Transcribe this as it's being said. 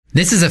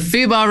This is a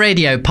Fubar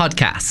Radio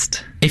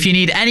podcast. If you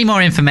need any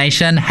more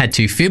information, head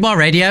to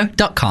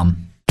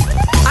fubarradio.com.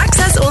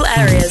 Access all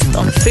areas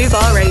on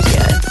Fubar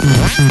Radio.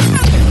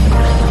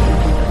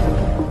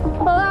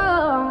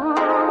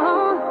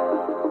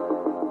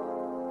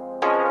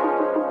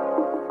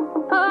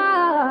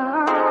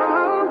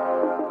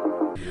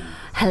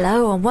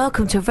 Hello and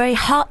welcome to a very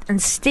hot and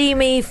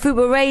steamy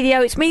Fubar Radio.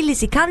 It's me,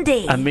 Lizzie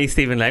Cundy. And me,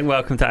 Stephen Lang.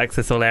 Welcome to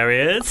Access All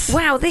Areas.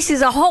 Wow, this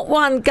is a hot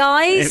one,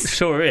 guys. It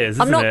sure is,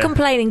 I'm not it?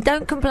 complaining.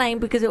 Don't complain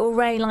because it will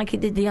rain like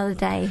it did the other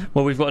day.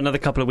 Well, we've got another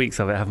couple of weeks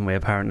of it, haven't we,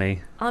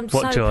 apparently? I'm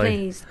what so joy.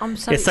 pleased. I'm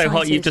so It's so excited.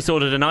 hot you've just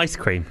ordered an ice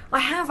cream. I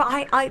have.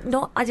 I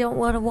don't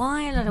want a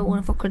wine. I don't want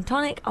a vodka and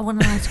tonic. I want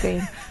an ice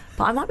cream.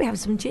 But I might be having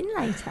some gin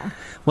later.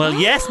 Well,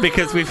 yes,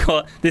 because we've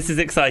got... This is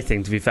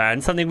exciting, to be fair,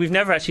 and something we've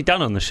never actually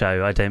done on the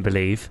show, I don't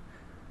believe.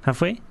 Have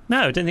we?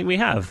 No, I don't think we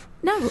have.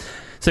 No.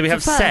 So we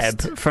have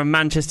first. Seb from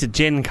Manchester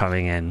Gin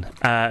coming in,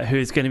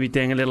 who's going to be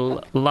doing a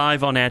little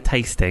live on-air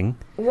tasting.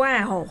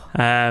 Wow.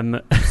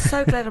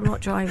 So glad I'm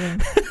not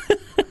driving.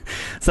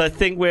 So I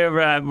think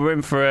we're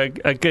in for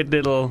a good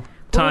little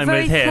time we're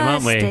very with him,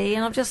 aren't we? thirsty,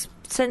 and I've just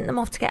sent them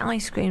off to get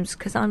ice creams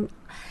because I'm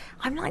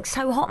like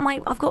so hot,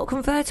 mate. I've got a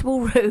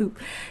convertible roof,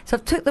 so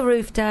I've took the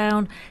roof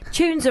down,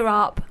 tunes are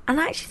up, and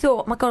I actually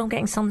thought, my God, I'm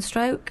getting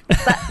sunstroke.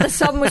 That the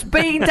sun was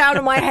beating down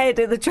on my head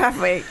in the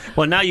traffic.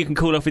 Well, now you can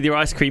cool off with your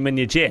ice cream and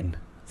your gin.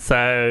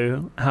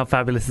 So how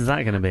fabulous is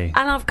that going to be?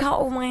 And I've cut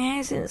all my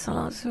hair since I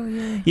last saw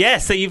you. Yeah,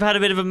 so you've had a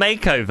bit of a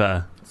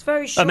makeover. It's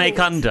very short. A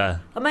make-under.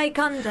 A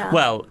make-under.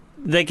 Well,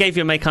 they gave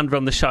you a make-under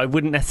on the show. I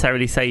wouldn't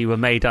necessarily say you were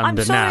made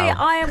under I'm sorry,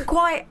 now. I am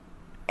quite...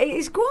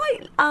 It's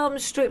quite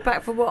stripped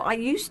back from what I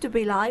used to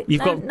be like.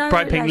 You've got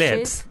bright pink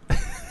lashes.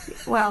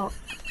 lips. Well,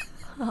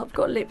 I've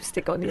got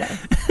lipstick on, yeah.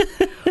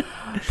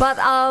 But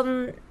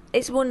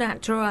it's more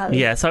natural.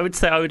 Yes, I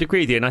would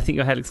agree with you, and I think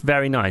your hair looks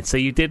very nice. So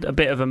you did a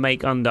bit of a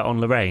make-under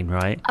on Lorraine,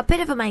 right? A bit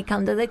of a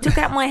make-under. They took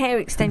out my hair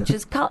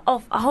extensions, cut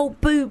off a whole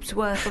boob's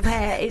worth of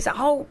hair. It's a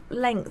whole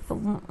length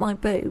of my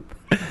boob.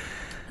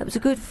 That was a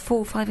good 4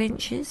 or 5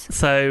 inches.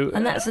 So,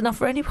 and that's enough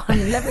for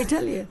anyone, let me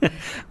tell you.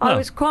 I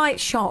was quite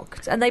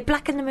shocked. And they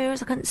blackened the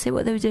mirrors. I couldn't see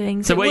what they were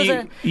doing. So it was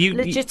a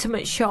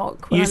legitimate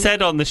shock. You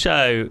said on the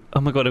show,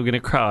 oh my God, I'm going to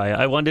cry.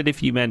 I wondered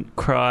if you meant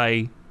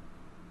cry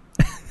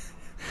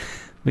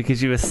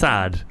because you were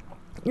sad.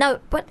 No,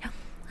 but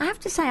I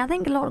have to say, I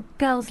think a lot of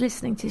girls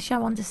listening to the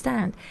show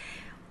understand.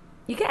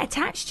 You get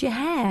attached to your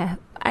hair.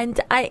 And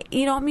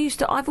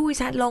I've always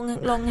had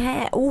long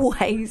hair,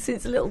 always,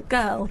 since a little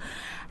girl.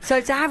 So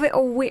to have it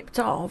all whipped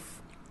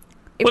off...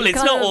 Well,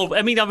 it's not all...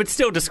 I mean, I would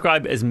still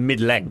describe it as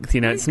mid-length,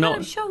 it's not... It's kind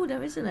of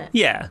shoulder, isn't it?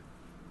 Yeah.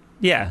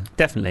 Yeah,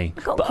 definitely.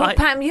 I got called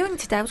Pam Ewing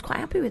today. I was quite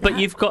happy with that.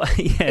 But you've got...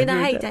 Yeah, in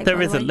a heyday, there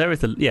is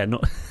a... Yeah,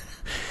 not...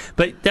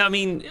 But, I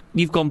mean,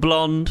 you've gone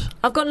blonde.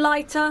 I've gone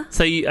lighter.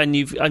 So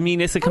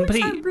it's a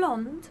complete... I would say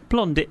blonde.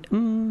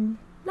 Blonde,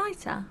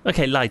 Lighter.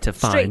 Okay, lighter,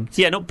 fine.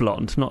 Street. Yeah, not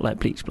blonde, not like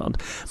bleach blonde.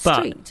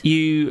 But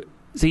Street.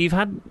 So you've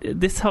had...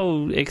 This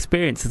whole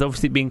experience has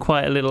obviously been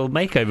quite a little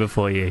makeover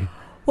for you.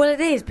 Well, it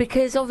is,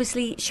 because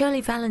obviously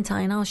Shirley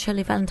Valentine, our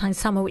Shirley Valentine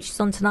Summer, which is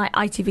on tonight,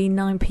 ITV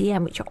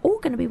 9pm, which you're all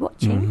going to be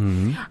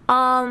watching.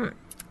 Mm-hmm.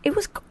 It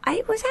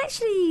was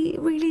actually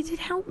really did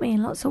help me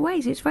in lots of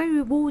ways. It's very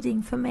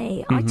rewarding for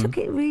me. Mm-hmm. I took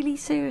it really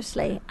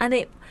seriously,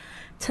 and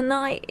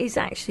tonight is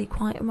actually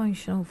quite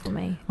emotional for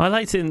me. I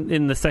liked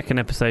in the second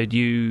episode,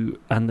 you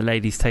and the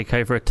ladies take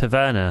over a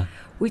taverna.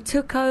 We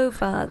took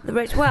over the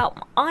rich. Well,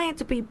 I had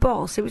to be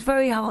boss. It was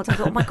very hard. I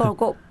thought, oh my God, I've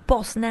got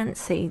boss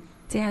Nancy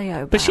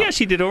Delio. But she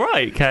actually did all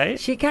right, Kate.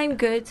 She came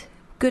good.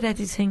 Good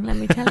editing, let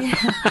me tell you.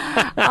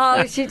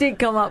 Oh, she did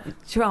come up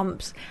with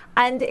trumps.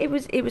 And it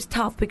was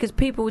tough because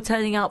people were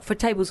turning up for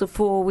tables of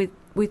 4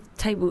 with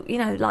table,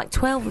 like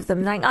 12 of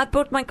them. Like, I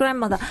brought my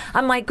grandmother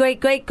and my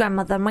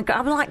great-great-grandmother. I'm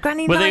like,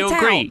 Granny Were night they all out.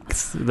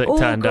 Greeks that all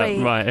turned Greek.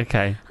 up? Right,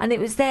 okay. And it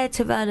was their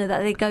taverna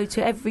that they go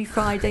to every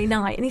Friday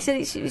night. And he said,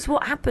 it's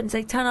what happens.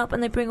 They turn up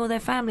and they bring all their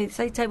family. They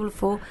say table of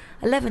 4,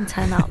 11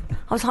 turn up.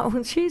 I was like,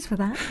 well, cheers for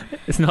that.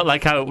 It's not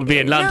like how it would be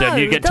in London. No,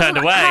 You get turned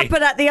away. It doesn't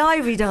happen at the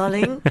Ivy,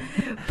 darling.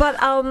 But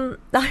I know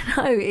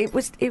it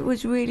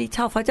was really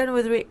tough. I don't know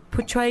whether it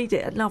portrayed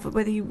it enough,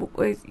 whether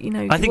I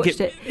think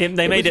watched it.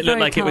 They made it look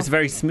like tough. It was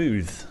very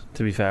smooth.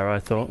 To be fair, I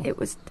thought it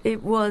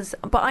was,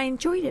 but I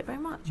enjoyed it very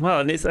much. Well,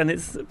 and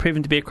it's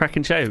proven to be a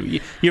cracking show.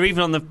 You're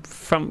even on the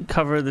front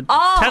cover of the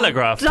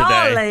Telegraph today.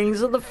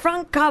 Darlings, on the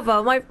front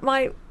cover.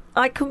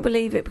 I couldn't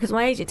believe it because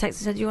my agent texted and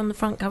said, you're on the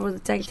front cover of the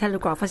Daily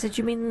Telegraph. I said,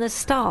 you mean the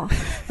Star?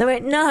 They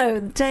went, no,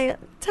 the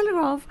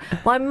Telegraph.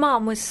 My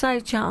mum was so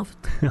chuffed.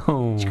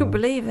 Oh. She couldn't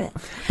believe it.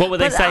 What were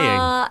they saying?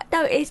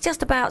 No, it's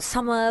just about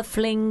summer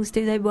flings.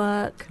 Do they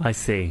work? I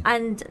see.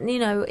 And,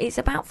 it's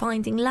about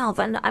finding love.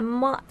 And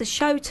the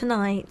show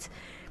tonight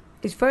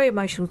is very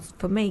emotional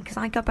for me because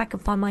I go back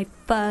and find my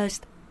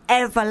first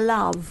ever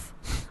love.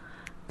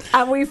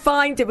 And we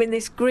find him in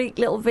this Greek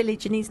little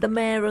village, and he's the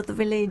mayor of the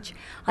village.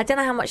 I don't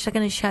know how much they're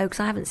going to show because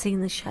I haven't seen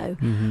the show,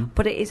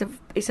 but it's an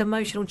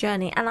emotional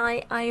journey. And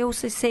I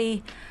also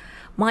see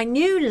my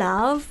new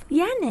love,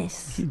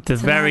 Yanis. The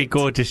very tonight.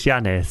 gorgeous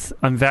Yanis.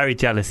 I'm very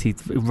jealous. He's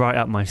right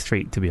up my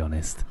street, to be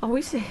honest. Oh,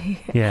 is he?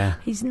 Yeah.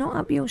 He's not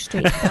up your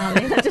street,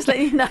 darling. I'll just let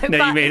you know. No,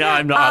 but, you mean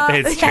I'm not up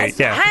his street? Yes,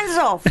 Yeah. hands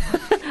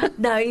off.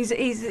 No, he's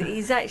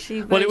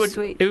actually very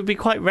sweet. It would be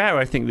quite rare,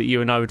 I think, that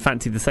you and I would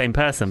fancy the same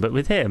person, but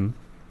with him,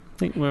 I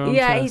think we're on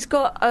to... He's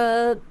got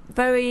a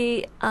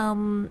very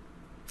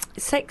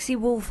sexy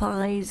wolf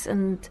eyes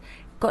and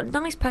got a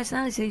nice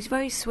personality. He's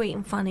very sweet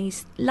and funny.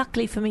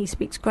 Luckily for me, he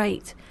speaks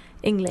great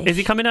English. Is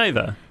he coming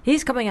over?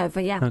 He's coming over,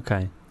 yeah.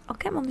 Okay. I'll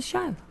get him on the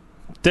show.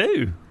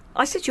 Do.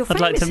 I said, you're I'd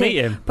famous like to meet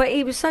here. him. But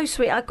he was so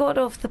sweet. I got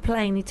off the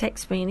plane. He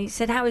texted me and he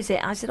said, how is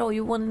it? I said, oh,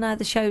 you want to know how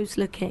the show's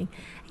looking?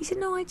 He said,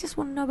 no, I just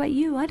want to know about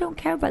you. I don't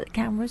care about the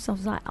cameras. I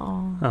was like,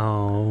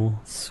 Oh.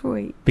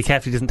 Sweet. Be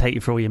careful he doesn't take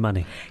you for all your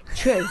money.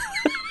 True.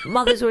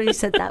 Mother's already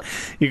said that.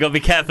 You've got to be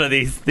careful of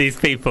these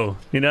people.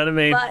 You know what I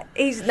mean? But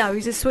he's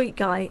a sweet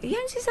guy. He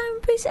owns his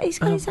own business. He's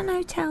got his own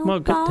hotel, well,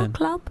 good bar, then.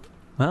 club.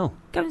 Well,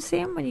 Go and see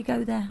him when you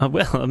go there. I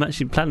will. I'm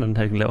actually planning on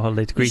taking a little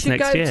holiday to Greece you should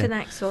next go year. to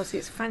Naxos.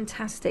 It's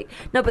fantastic.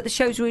 No, but the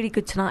show's really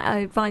good tonight. I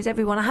advise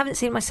everyone. I haven't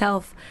seen it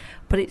myself,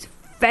 but it's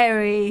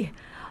very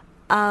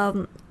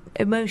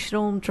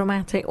emotional and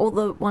dramatic. All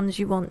the ones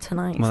you want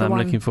tonight. Well, I'm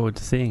looking forward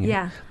to seeing it.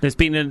 Yeah. There's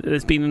been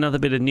another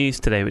bit of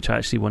news today which I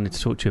actually wanted to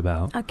talk to you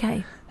about.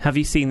 Okay. Have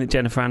you seen that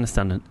Jennifer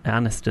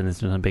Aniston has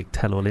done a big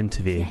tell-all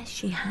interview? Yes,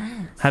 she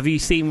has. Have you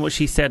seen what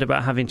she said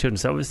about having children?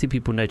 So obviously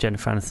people know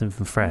Jennifer Aniston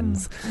from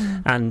Friends,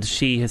 and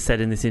she has said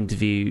in this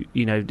interview,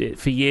 you know,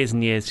 for years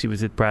and years she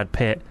was with Brad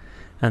Pitt,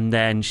 and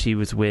then she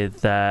was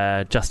with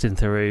Justin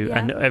Theroux,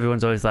 and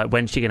everyone's always like,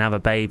 when's she going to have a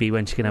baby?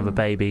 When's she going to have a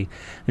baby?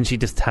 And she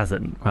just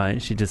hasn't,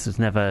 right? She just has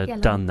never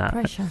done that.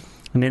 Pressure.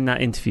 And in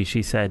that interview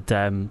she said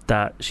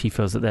that she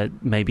feels that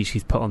maybe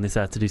she's put on this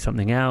earth to do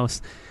something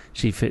else.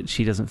 She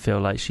doesn't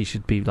feel like she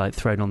should be like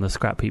thrown on the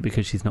scrap heap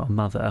because she's not a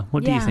mother.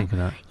 What do you think of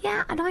that?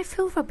 Yeah, and I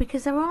feel for her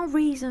because there are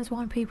reasons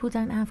why people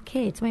don't have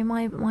kids. I mean,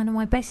 one of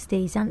my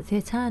besties,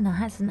 Anthea Turner,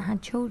 hasn't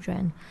had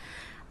children,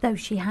 though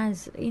she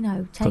has, you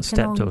know, taken got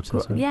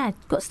stepdaughters, on. Yeah,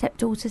 got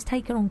stepdaughters,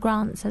 taken on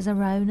grants as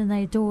her own, and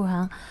they adore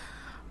her.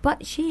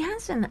 But she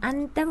hasn't,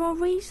 and there are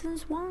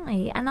reasons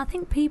why. And I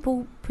think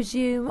people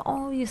presume,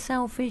 oh, you're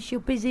selfish, you're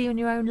busy in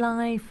your own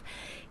life,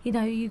 you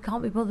know, you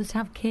can't be bothered to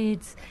have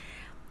kids.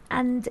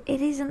 And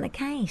it isn't the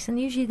case. And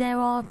usually there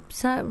are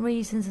certain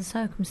reasons and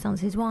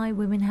circumstances why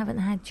women haven't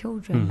had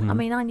children. Mm-hmm. I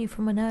mean, I knew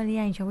from an early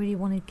age I really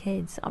wanted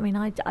kids. I mean,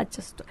 I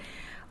just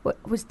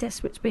was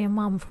desperate to be a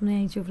mum from the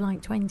age of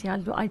like 20.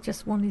 I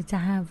just wanted to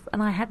have,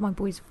 and I had my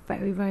boys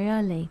very, very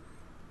early.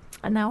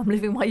 And now I'm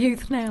living my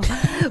youth now.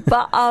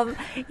 But,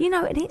 you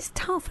know, and it's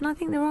tough. And I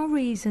think there are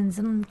reasons.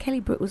 And Kelly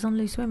Brook was on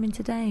Loose Women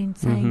today and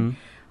saying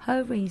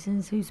her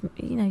reasons,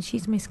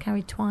 she's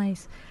miscarried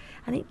twice.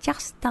 And it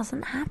just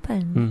doesn't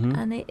happen.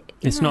 And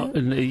it's not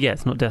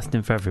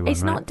destined for everyone.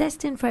 It's not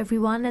destined for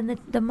everyone. And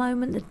the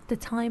moment, the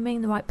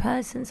timing, the right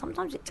person,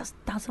 sometimes it just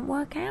doesn't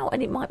work out.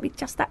 And it might be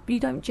just that you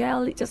don't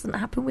gel. It doesn't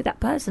happen with that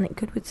person. It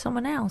could with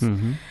someone else.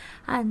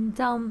 And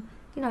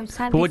you know,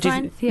 sadly for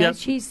Anthea,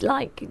 she's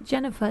like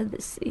Jennifer.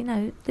 That's, you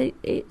know,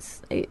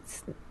 it's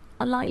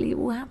unlikely it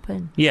will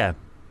happen. Yeah.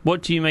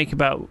 What do you make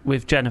about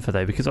with Jennifer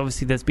though? Because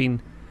obviously there's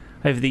been,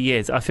 over the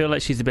years, I feel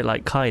like she's a bit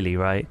like Kylie,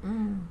 right?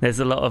 There's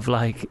a lot of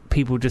like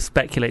people just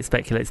speculate.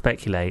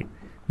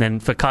 Then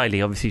for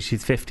Kylie, obviously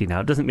she's 50 now.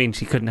 It doesn't mean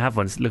she couldn't have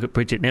one. Look at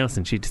Bridget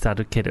Nielsen; she just had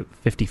a kid at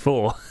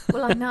 54.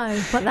 Well, I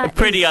know, but that's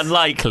pretty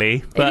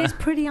unlikely. But it is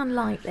pretty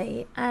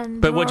unlikely.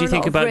 But what do you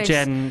think about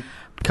Jen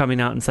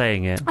coming out and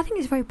saying it? I think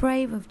it's very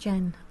brave of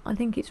Jen. I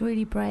think it's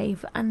really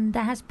brave, and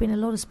there has been a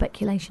lot of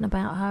speculation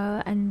about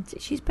her. And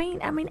she's been,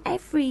 I mean,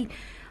 every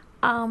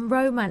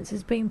romance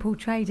has been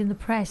portrayed in the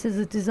press as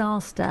a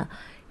disaster.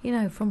 You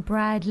know, from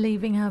Brad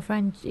leaving her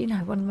friend, you know,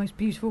 one of the most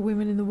beautiful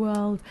women in the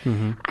world.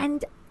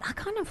 And I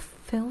kind of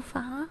feel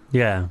for her.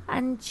 Yeah.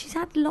 And she's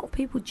had a lot of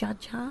people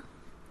judge her.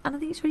 And I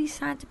think it's really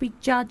sad to be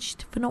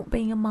judged for not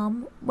being a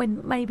mum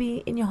when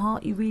maybe in your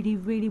heart you really,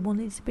 really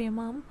wanted to be a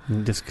mum.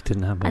 It just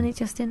didn't happen. And it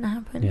just didn't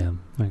happen. Yeah.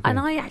 Okay. And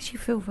I actually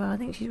feel for her. I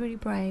think she's really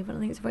brave. And I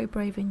think it's a very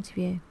brave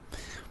interview.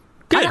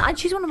 Good. And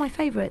she's one of my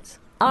favourites.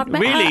 I've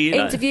met her,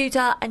 interviewed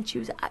her, and she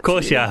was absolutely of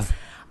course you have.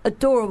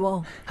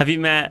 Adorable. Have you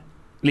met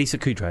Lisa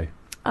Kudrow?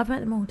 I've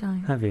met them all,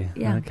 Di. Have you?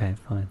 Yeah. Okay,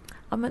 fine.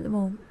 I've met them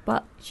all.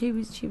 But she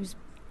was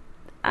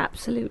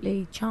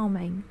absolutely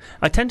charming.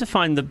 I tend to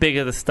find the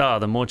bigger the star,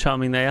 the more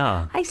charming they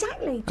are.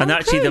 Exactly. And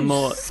actually the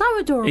more... So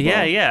adorable.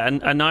 Yeah.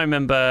 And I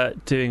remember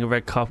doing a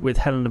red carpet with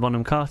Helena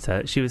Bonham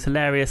Carter. She was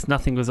hilarious.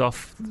 Nothing was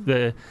off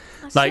the...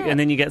 That's like, it. and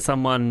then you get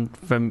someone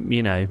from,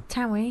 you know...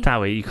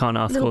 Towie. You can't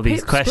ask Little all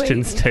these pipsqueak.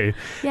 questions to.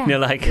 Yeah. And you're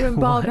like, You're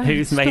embargoed.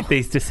 who's made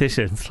these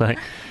decisions? Like...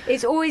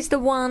 It's always the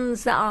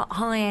ones that are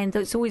high end.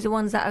 It's always the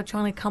ones that are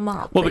trying to come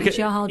up. Well, because because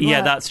your hard work.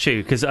 yeah, that's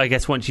true. Because I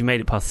guess once you made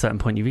it past a certain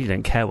point, you really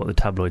don't care what the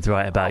tabloids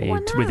write about you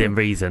within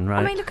reason,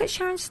 right? I mean, look at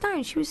Sharon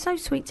Stone. She was so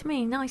sweet to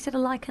me. Now I said I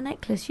like a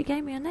necklace. She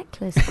gave me a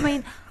necklace. I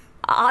mean,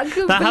 I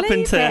couldn't that believe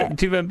happened to. it.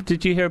 Do you remember,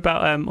 did you hear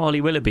about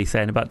Ollie Willoughby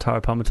saying about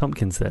Tara Palmer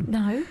Tompkins? Then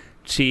No.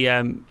 she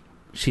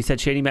she said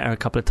she only met her a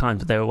couple of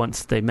times, but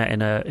they met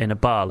in a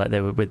bar, like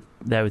they were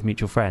with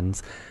mutual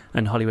friends.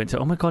 And Holly went to,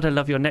 "Oh my God, I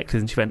love your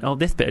necklace," and she went, "Oh,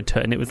 this bit of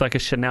tut," and it was like a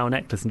Chanel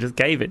necklace, and just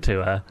gave it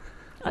to her.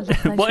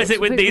 What is it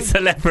with these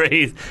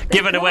celebrities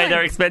giving away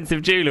their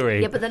expensive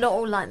jewellery? Yeah, but they're not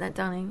all like that,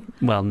 darling.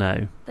 Well,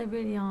 no. They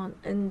really aren't.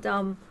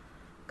 And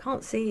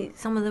can't see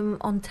some of them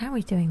on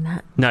Towie doing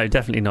that. No,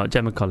 definitely not.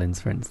 Gemma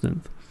Collins, for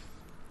instance.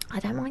 I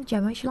don't mind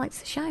Gemma. She likes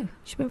the show.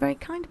 She's been very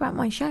kind about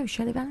my show,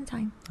 Shirley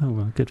Valentine. Oh,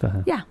 well, good for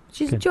her. Yeah,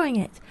 she's Good. enjoying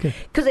it. Good.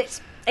 Because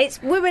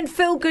it's women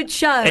feel good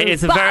show. It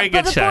is a very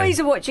good but show. the boys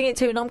are watching it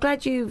too, and I'm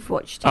glad you've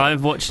watched it.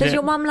 I've watched it. Does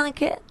your mum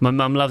like it? My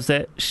mum loves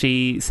it.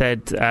 She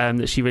said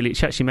that she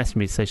actually messaged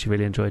me to say she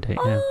really enjoyed it.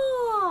 Yeah.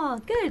 Oh,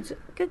 good.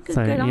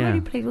 So, I'm yeah.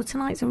 really pleased. Well,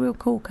 tonight's a real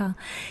corker.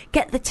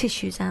 Get the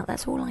tissues out.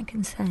 That's all I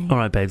can say. All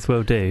right, babes,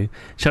 will do.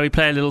 Shall we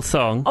play a little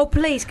song? Oh,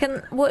 please.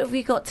 What have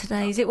you got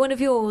today? Is it one of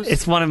yours?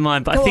 It's one of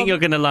mine, but I think you're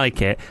going to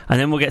like it. And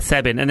then we'll get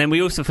Seb in. And then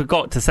we also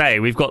forgot to say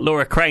we've got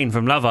Laura Crane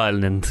from Love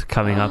Island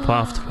coming up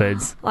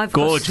afterwards. I've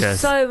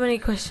Gorgeous. got so many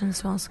questions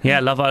to ask. Yeah,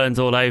 Love Island's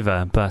all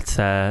over, but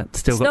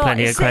still got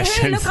plenty of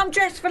questions. Hey, look, I'm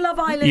dressed for Love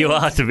Island. You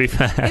are, to be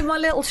fair. In my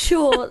little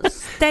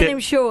shorts, denim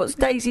shorts,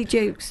 Daisy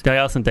Dukes. They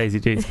are some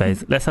Daisy Dukes,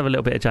 babes. Let's have a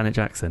little bit of Janet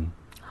Jackson.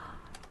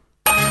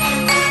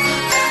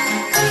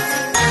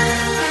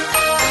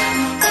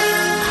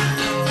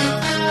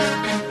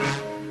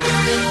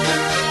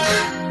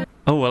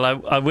 Oh, well,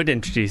 I would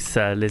introduce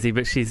Lizzie,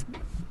 but she's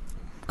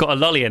got a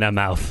lolly in her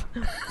mouth.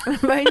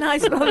 Very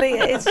nice lolly,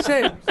 it's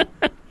true.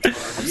 I'm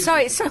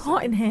sorry, it's so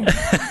hot in here.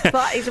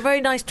 But it's a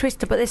very nice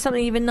twister, but there's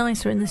something even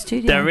nicer in the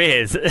studio. There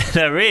is.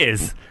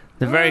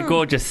 The very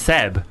gorgeous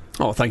Seb.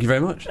 Oh, thank you very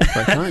much.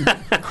 Very kind.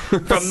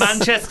 From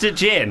Manchester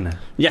Gin.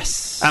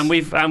 Yes. And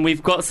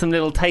we've got some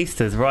little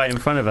tasters right in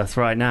front of us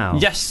right now.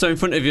 Yes, so in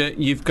front of you,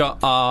 you've got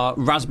our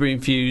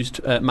raspberry-infused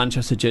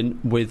Manchester gin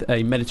with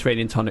a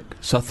Mediterranean tonic.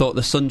 So I thought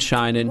the sun's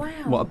shining. Wow.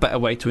 What a better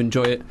way to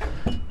enjoy it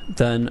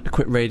than a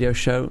quick radio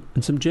show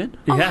and some gin?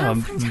 Oh, Yeah, how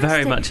I'm fantastic.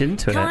 very much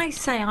into Can it. I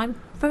say, I'm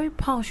very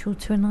partial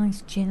to a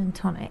nice gin and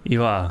tonic.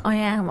 You are. I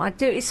am. I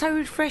do. It's so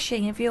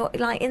refreshing if you're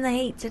like in the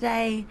heat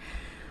today,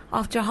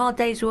 after a hard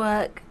day's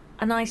work,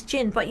 a nice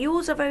gin. But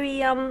yours are very,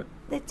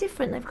 they're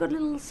different. They've got a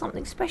little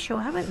something special,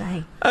 haven't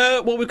they?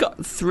 Well, we've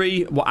got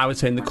three, what I would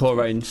say, in the core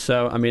range.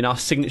 So, I mean, our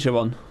signature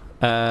one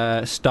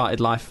started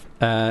life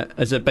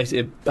as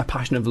basically a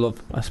passion of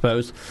love, I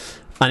suppose.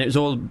 And it was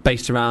all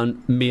based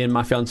around me and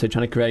my fiancée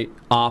trying to create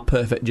our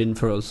perfect gin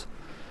for us.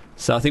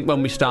 So I think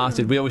when we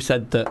started, we always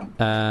said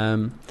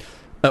that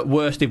at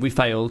worst, if we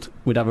failed,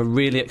 we'd have a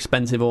really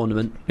expensive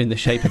ornament in the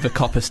shape of a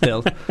copper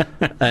still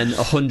and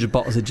 100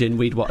 bottles of gin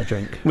we'd want to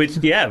drink. Which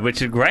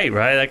is great,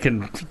 right? That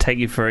can take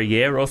you for a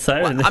year or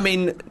so. Well, I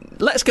mean,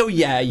 let's go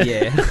yeah.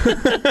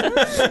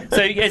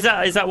 So is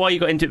that why you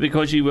got into it?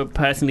 Because you were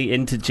personally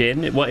into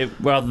gin,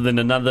 rather than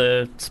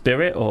another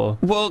spirit, or?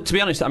 Well, to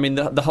be honest, I mean,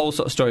 the whole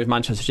sort of story of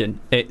Manchester Gin,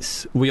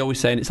 we always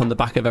say, and it's on the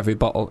back of every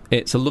bottle,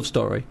 it's a love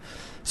story.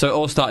 So it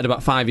all started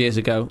about 5 years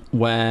ago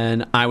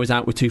when I was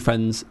out with two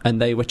friends and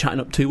they were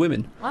chatting up two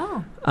women.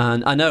 Oh.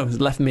 And I know,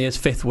 it left me as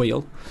fifth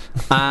wheel.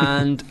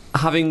 And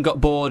having got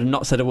bored and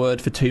not said a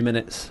word for 2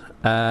 minutes,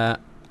 I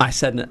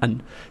said,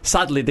 and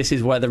sadly this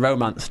is where the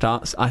romance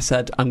starts, I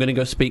said, I'm going to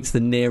go speak to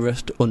the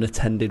nearest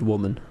unattended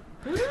woman.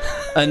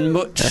 And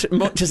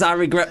much as I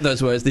regret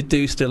those words, they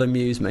do still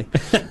amuse me.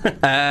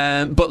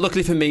 But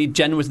luckily for me,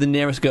 Jen was the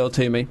nearest girl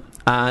to me.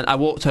 And I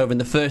walked over, and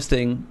the first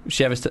thing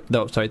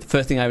the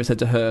first thing I ever said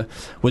to her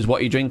was, "What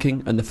are you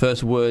drinking?" And the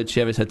first word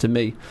she ever said to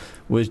me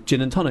was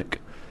gin and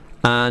tonic.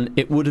 And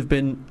it would have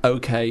been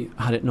okay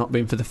had it not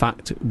been for the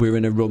fact we were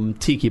in a rum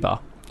tiki bar.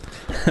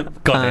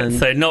 Got it.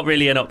 So not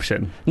really an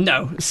option.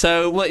 No.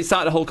 So it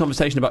started a whole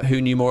conversation about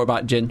who knew more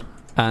about gin,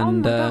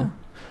 and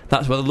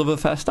that's where the love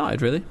affair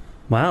started, really.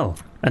 Wow.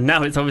 And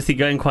now it's obviously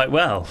going quite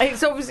well.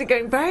 It's obviously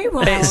going very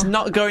well. It's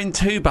not going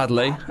too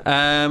badly.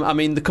 I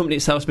mean, the company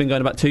itself's been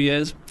going about 2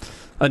 years.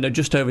 No,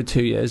 just over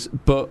 2 years.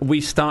 But we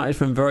started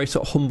from very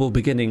sort of humble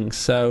beginnings.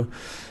 So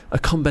a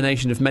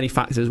combination of many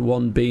factors.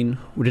 One being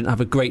we didn't have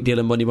a great deal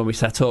of money when we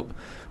set up.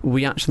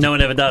 We actually no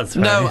one ever does.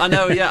 Right? No, I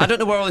know. Yeah, I don't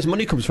know where all this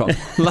money comes from.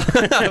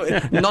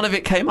 None of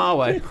it came our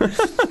way.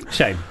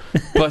 Shame.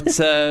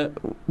 But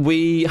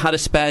we had a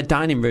spare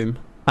dining room,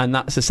 and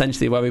that's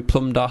essentially where we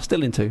plumbed our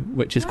still into,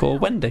 which is called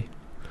Wendy.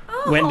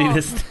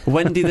 Wendy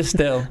Wendy the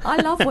Still. I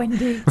love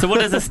Wendy. So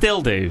what does a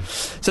still do?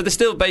 So the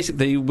still,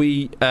 basically,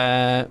 we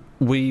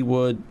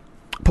would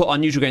put our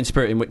neutral grain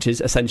spirit in, which is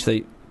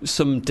essentially,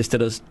 some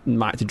distillers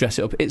might to dress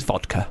it up, it's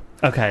vodka.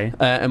 Okay.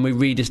 And we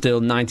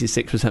redistill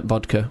 96%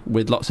 vodka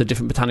with lots of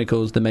different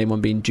botanicals, the main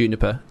one being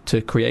juniper,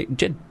 to create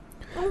gin.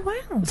 Oh,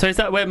 wow. So is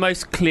that where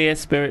most clear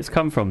spirits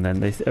come from then?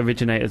 They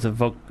originate as a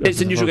vodka?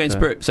 It's a neutral grain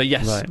spirit. So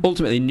yes, right.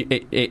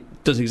 Ultimately it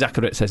does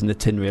exactly what it says in the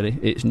tin, really.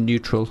 It's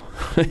neutral.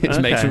 It's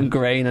made from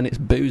grain and it's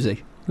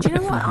boozy. Do you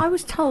know what? I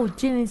was told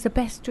gin is the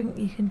best drink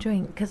you can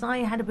drink because I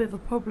had a bit of a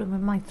problem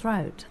with my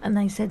throat, and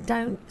they said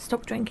don't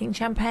stop drinking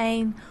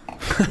champagne,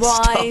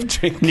 wine.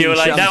 You were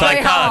like, no, I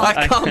can't.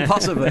 I can't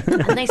possibly.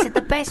 And they said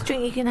the best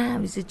drink you can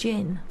have is a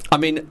gin. I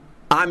mean,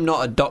 I'm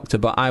not a doctor,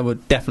 but I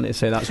would definitely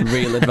say that's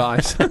real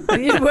advice.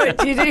 You would.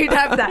 You do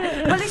have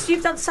that. Well, listen,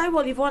 you've done so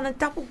well. You've won a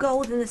double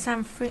gold in the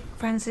San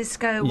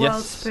Francisco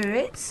World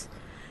Spirits.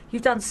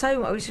 You've done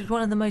so well, which is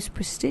one of the most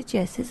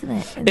prestigious, isn't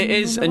it? It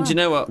is, and do you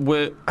know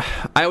what?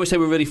 I always say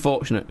we're really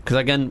fortunate because,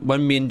 again,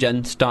 when me and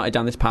Jen started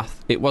down this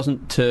path, it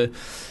wasn't to,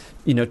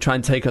 try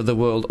and take over the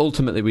world.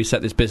 Ultimately, we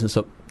set this business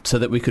up so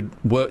that we could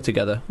work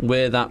together.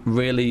 We're that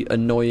really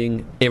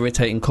annoying,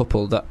 irritating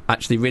couple that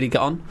actually really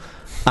get on.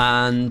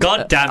 And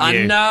God damn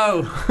you! I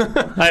know.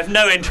 I have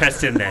no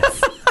interest in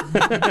this.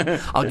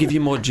 I'll give you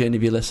more gin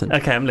if you listen.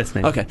 Okay, I'm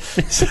listening. Okay.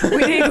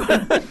 We need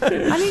one.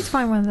 I need to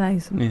find one of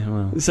those. Yeah,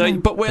 well. So,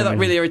 but we're that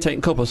really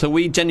irritating couple. So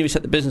we genuinely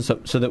set the business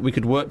up so that we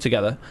could work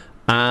together,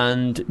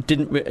 and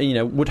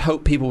would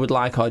hope people would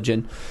like our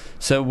gin.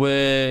 So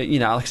we're,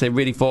 like I say,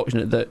 really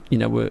fortunate that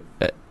we're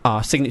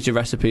our signature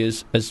recipe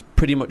has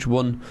pretty much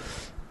won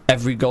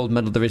every gold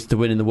medal there is to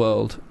win in the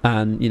world,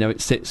 and it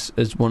sits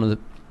as one of the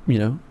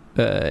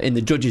in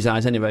the judges'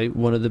 eyes anyway,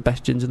 one of the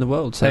best gins in the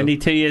world. So only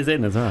 2 years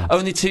in as well.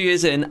 Only 2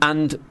 years in,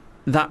 and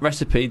that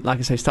recipe, like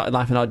I say, started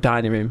life in our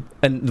dining room.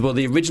 And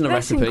the original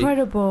That's recipe.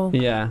 Incredible.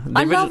 Yeah,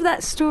 I love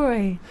that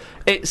story.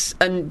 There's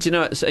a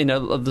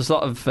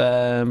lot of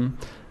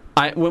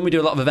when we do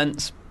a lot of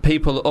events,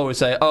 people always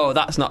say, "Oh,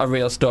 that's not a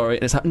real story,"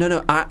 and it's like,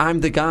 no, I'm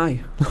the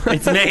guy.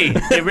 It's me.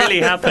 It really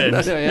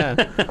happened. Yeah.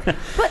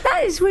 But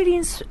that is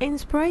really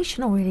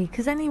inspirational, really,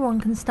 because anyone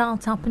can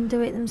start up and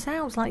do it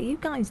themselves, like you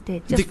guys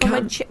did, just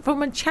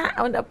from a chat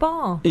at a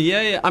bar.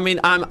 Yeah. I mean,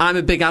 I'm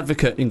a big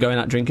advocate in going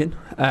out drinking,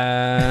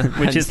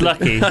 which is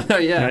lucky.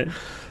 Yeah, right.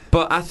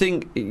 But I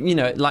think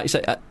like you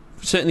say,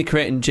 certainly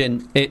creating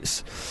gin,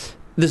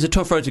 there's a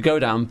tough road to go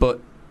down, but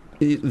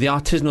the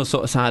artisanal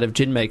sort of side of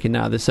gin making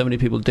now, there's so many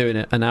people doing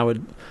it, and I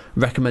would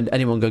recommend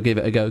anyone go give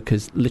it a go,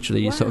 because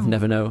literally you sort of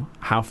never know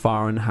how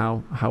far and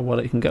how well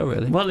it can go,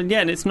 really. Well,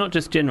 yeah, and it's not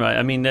just gin, right?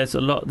 I mean, there's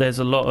a lot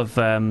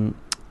of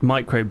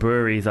micro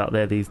breweries out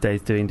there these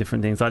days doing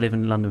different things. I live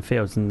in London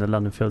Fields, and the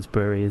London Fields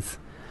brewery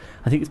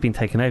I think it's been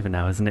taken over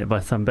now, isn't it,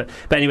 by some? But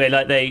anyway,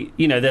 like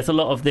there's a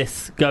lot of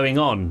this going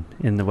on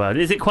in the world.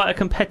 Is it quite a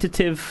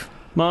competitive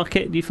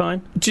market, do you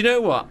find? Do you know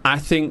what? I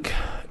think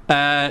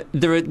there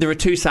are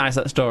two sides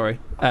to that story.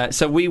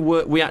 So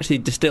we actually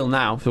distill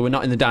now, so we're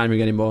not in the dining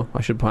room anymore.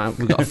 I should point out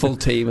we've got a full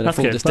team and a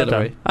full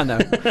distillery. I know,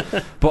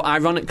 but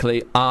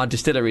ironically, our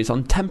distillery is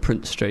on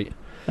Temperance Street.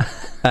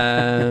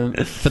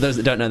 For those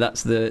that don't know,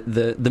 that's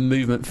the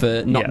movement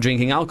for not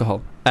drinking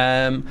alcohol.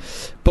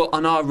 But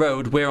on our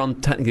road, we're on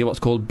technically what's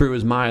called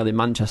Brewers Mile in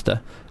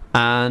Manchester.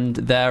 And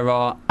there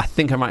are, I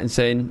think I'm right in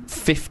saying,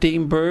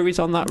 15 breweries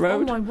on that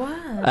road. Oh my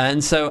word!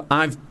 And so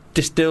I've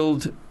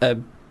distilled a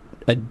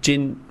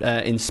gin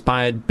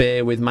inspired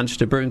beer with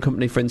Manchester Brewing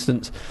Company, for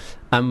instance.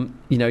 If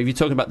you're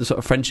talking about the sort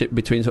of friendship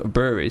between sort of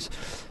breweries,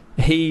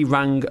 he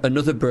rang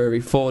another brewery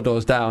 4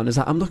 doors down and was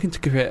like, "I'm looking to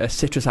create a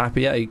citrus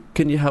IPA,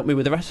 can you help me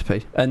with the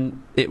recipe?"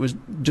 And it was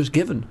just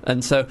given.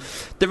 And so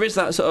there is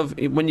that sort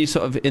of, when you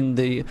sort of in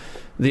the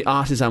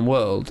artisan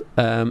world,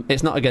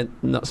 it's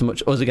not so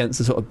much us against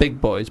the sort of big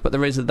boys, but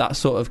there is that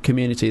sort of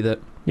community that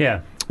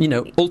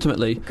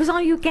ultimately. Because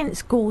are you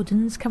against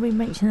Gordon's? Can we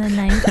mention their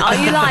names? Are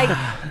you like,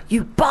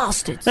 you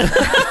bastards? Do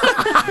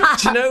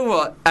you know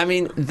what? I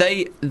mean,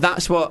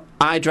 that's what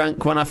I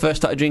drank when I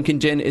first started drinking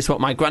gin. It's what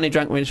my granny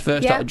drank when she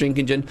first started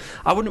drinking gin.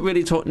 I wouldn't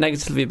really talk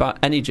negatively about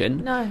any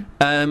gin. No.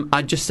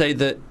 I'd just say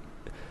that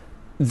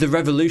the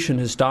revolution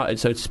has started,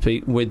 so to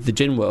speak, with the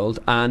gin world,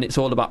 and it's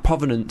all about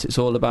provenance. It's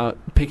all about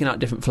picking out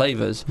different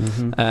flavours.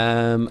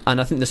 Mm-hmm.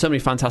 And I think there's so many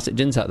fantastic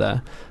gins out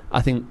there.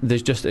 I think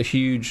there's just a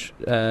huge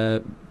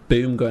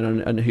boom going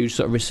on and a huge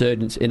sort of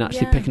resurgence in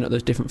actually picking up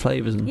those different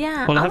flavours.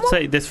 Well, I have to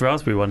say, this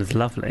raspberry one is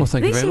lovely. Well,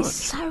 thank you very much. This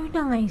is so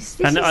nice.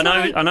 And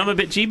I'm a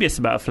bit dubious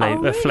about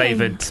a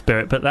flavoured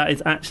spirit, but that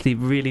is actually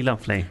really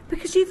lovely.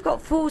 Because you've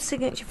got 4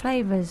 signature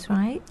flavours,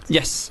 right?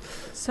 Yes.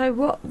 So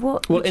what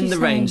Well, in the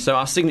range, so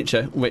our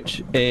signature,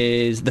 which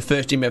is the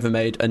first gin we ever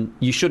made, and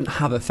you shouldn't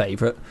have a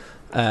favourite,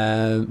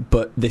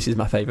 but this is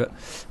my favourite.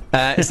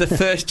 It's the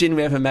first gin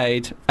we ever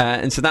made,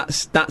 and so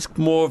that's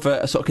more of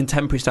a sort of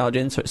contemporary style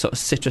gin, so it's sort of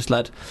citrus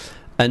led.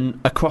 And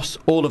across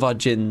all of our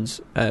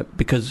gins,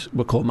 because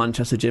we're called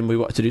Manchester Gin, we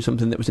wanted to do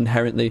something that was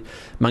inherently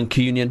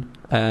Mancunian.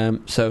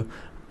 So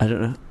I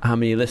don't know how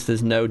many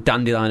listeners know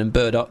Dandelion and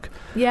Burdock.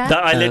 Yeah.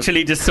 I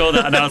literally just saw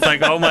that and I was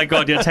like, oh my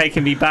God, you're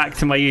taking me back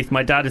to my youth.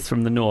 My dad is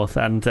from the north,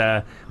 and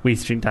we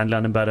used to drink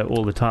Dandelion and Burdock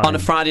all the time. On a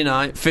Friday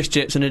night, fish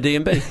chips and a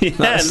D&B.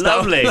 Yeah,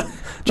 lovely.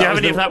 Do you have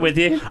any of that with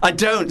you? I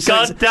don't. So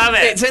God damn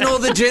it. It's in all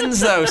the gins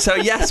though, so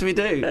yes we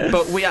do.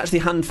 But we actually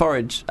hand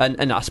forage,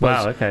 and I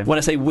suppose when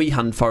I say we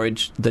hand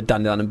forage the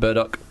Dandelion and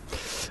Burdock,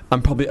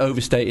 I'm probably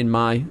overstating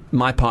my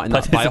part in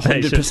that by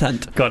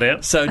 100%. Got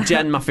it. So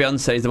Jen, my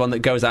fiancée, is the one that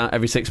goes out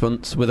every 6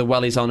 months with a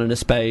wellies on and a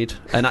spade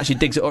and actually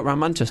digs it up around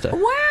Manchester.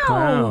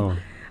 Wow.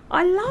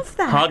 I love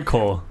that.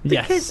 Hardcore.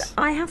 Because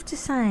I have to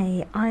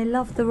say, I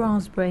love the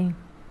raspberry.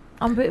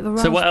 I'm a bit of a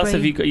raspberry. So what else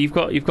have you got?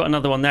 You've got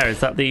another one there. Is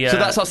that the? So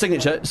that's our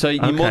signature. So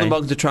you're more than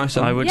welcome to try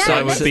some. I would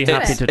Yeah, be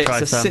happy to try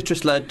It's a some.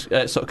 citrus-led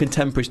sort of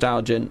contemporary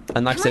style gin,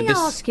 and like I Can said, I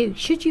ask you,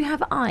 should you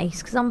have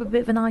ice? Because I'm a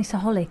bit of an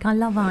iceaholic. I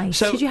love ice.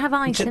 So, should you have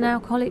ice gin- in an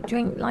alcoholic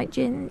drink like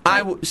gin?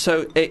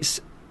 So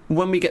it's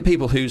when we get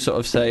people who sort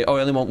of say, "Oh,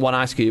 I only want one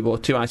ice cube or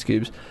two ice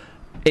cubes."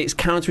 It's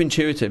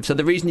counterintuitive. So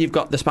the reason you've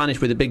got the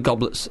Spanish with the big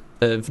goblets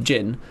of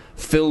gin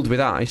filled with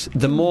ice,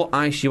 the more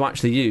ice you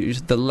actually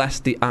use, the less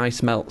the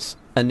ice melts.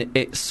 And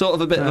it's sort of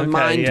a bit of a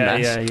mind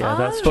mess. Yeah,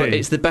 that's true. But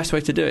it's the best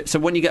way to do it. So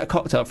when you get a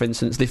cocktail, for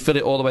instance, they fill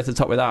it all the way to the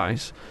top with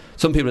ice.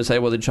 Some people would say,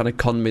 well, they're trying to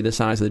con me the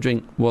size of the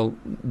drink. Well,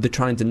 they're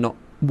trying to not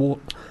You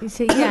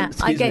see, yeah,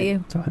 I get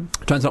you.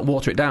 trying to not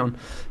water it down.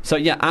 So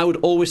yeah, I would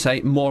always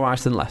say more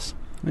ice than less.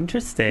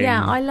 Interesting.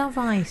 Yeah, I love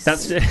ice.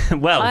 That's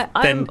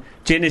then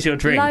gin is your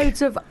drink.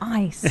 Loads of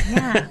ice,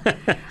 yeah.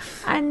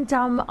 And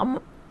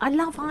I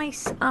love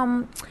ice.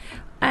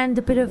 And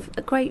a bit of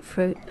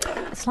grapefruit,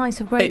 a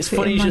slice of grapefruit. It's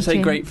funny in you my should say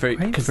gin. grapefruit,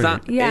 because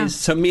that Yeah. is...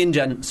 So me and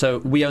Jen, so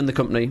we own the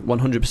company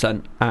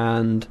 100%,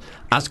 and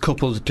as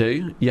couples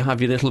do, you have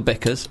your little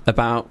bickers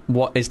about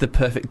what is the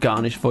perfect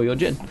garnish for your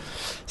gin.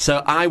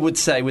 So I would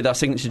say with our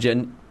signature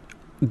gin,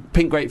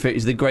 pink grapefruit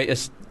is the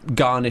greatest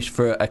garnish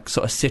for a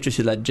sort of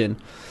citrusy-led gin.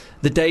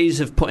 The days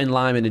of putting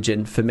lime in a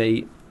gin, for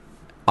me,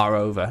 are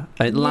over.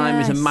 And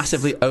lime is a Yes.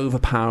 massively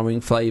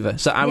overpowering flavour.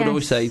 So I would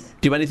always say,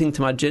 do anything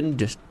to my gin,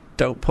 just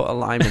don't put a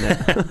lime in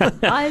it.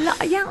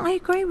 I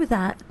agree with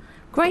that.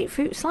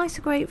 Grapefruit, slice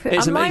of grapefruit.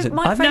 It's And amazing.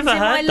 My I've friends never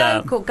in my heard that.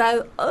 local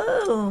go,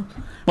 oh.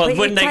 Well, But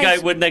wouldn't it they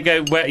tastes-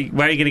 go? Where are you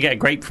going to get a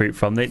grapefruit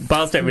from? The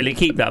bars don't really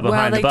keep that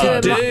behind Well, the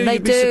they bar. do. They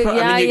You'd be do,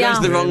 surprised. I mean, you yeah,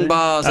 go to the yeah. wrong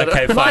bars. I don't-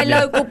 Okay, My fine. yeah.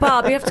 local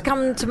pub, you have to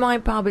come to my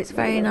pub. It's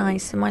very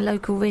nice in my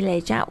local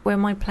village, out where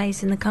my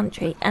place in the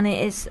country, and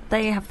it is.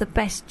 They have the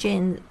best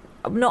gin.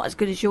 Not as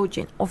good as your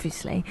gin,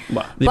 obviously,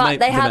 Well, but they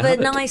may have a it.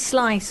 nice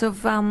slice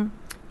of.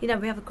 We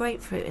have a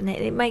grapefruit in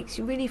it. It makes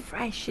you really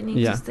fresh, and you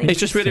Yeah, just think it's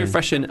just really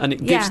refreshing, and it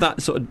gives Yeah.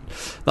 that sort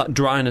of that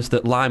dryness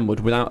that lime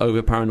would without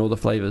overpowering all the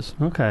flavours.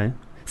 Okay.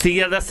 See,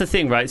 yeah, that's the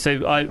thing, right?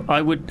 So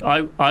I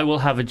will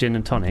have a gin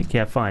and tonic.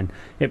 Yeah, fine.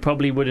 It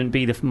probably wouldn't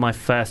be my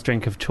first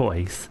drink of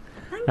choice.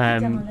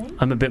 Thank you, darling.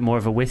 I'm a bit more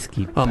of a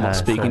whiskey. I'm not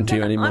person. speaking to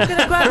you anymore. I'm going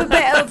to grab a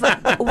bit of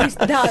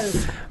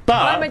no.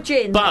 I'm a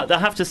gin. But I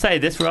have to say,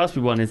 this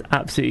raspberry one is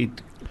absolutely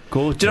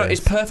gorgeous. Do you know,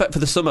 it's perfect for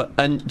the summer,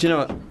 and do you know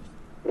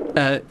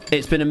what?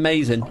 It's been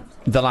amazing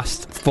the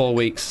last 4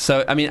 weeks.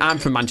 So, I mean, I'm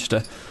from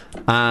Manchester,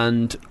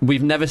 and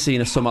we've never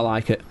seen a summer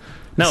like it.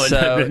 No,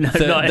 so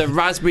no, the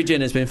raspberry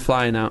gin has been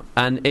flying out,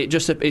 and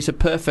it's a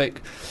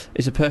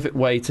perfect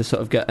way to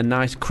sort of get a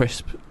nice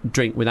crisp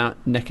drink without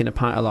necking a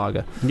pint of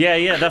lager.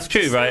 Yeah, that's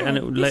true, right?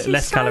 And This is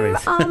less so,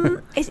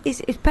 calories.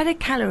 It's better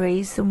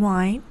calories than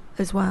wine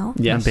as well,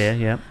 Yes. And beer,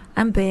 yeah.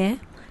 and beer.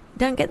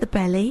 Don't get the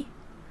belly.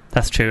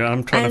 That's true.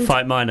 I'm trying to And-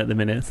 fight mine at the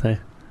minute, so...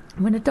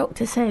 When a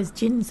doctor says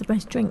gin's the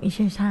best drink you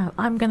should have,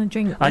 I'm going to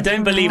drink. I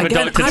don't believe a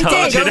doctor I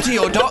told did. you. Go to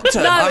your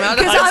doctor. No, I mean,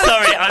 because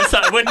I'm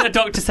sorry. Wouldn't a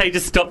doctor say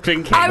just stop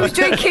drinking? I was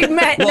drinking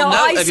Met. well, no,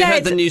 I have said. you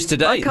heard the news I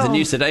today? The can't.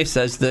 news today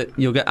says that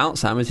you'll get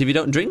Alzheimer's if you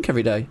don't drink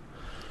every day.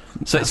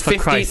 So it's For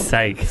Christ's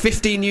sake.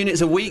 15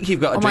 units a week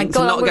you've got to Oh my drink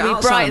god, to I'm not get going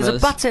to be bright as a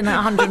Alzheimer's. button at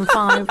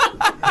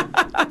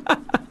 105.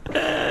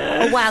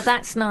 Oh wow,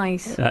 that's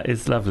nice. That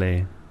is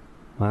lovely.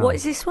 Wow. What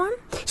is this one?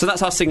 So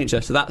that's our signature.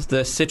 So that's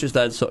the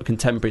citrus-led sort of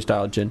contemporary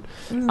style gin.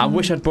 I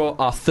wish I'd brought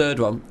our third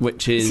one,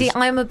 which is... See,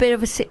 I'm a bit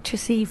of a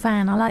citrusy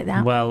fan. I like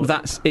that. Well,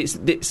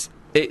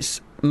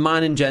 It's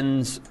mine and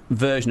Jen's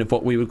version of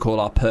what we would call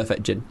our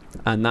perfect gin,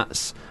 and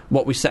that's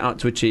what we set out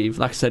to achieve.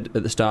 Like I said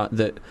at the start,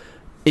 that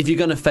if you're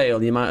going to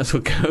fail, you might as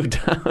well go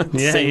down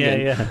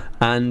singing. yeah.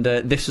 And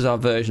this is our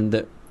version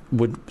that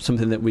would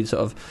something that we'd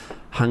sort of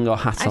hang our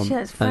hat on. Actually,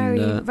 that's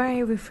and,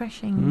 very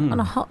refreshing on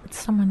a hot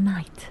summer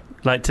night.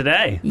 Like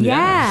today.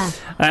 Yeah.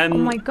 Oh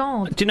Um, my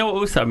god. Do you know what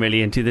also I'm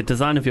really into? The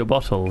design of your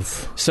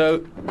bottles. So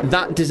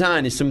that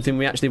design is something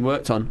we actually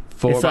worked on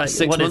for about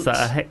 6 months. What is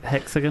that, a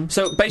hexagon?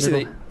 So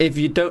basically, if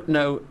you don't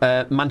know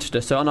Manchester,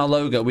 so on our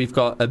logo we've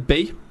got a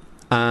bee,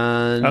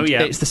 and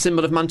it's the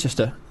symbol of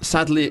Manchester.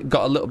 Sadly, it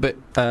got a little bit...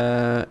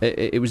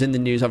 it was in the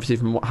news, obviously,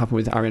 from what happened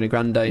with Ariana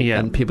Grande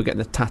and people getting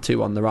a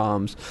tattoo on their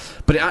arms.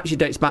 But it actually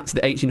dates back to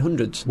the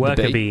 1800s.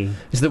 Worker bee.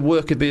 It's the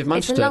worker bee of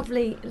Manchester. It's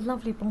a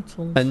lovely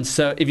bottle. And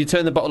so if you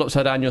turn the bottle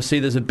upside down, you'll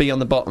see there's a bee on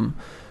the bottom.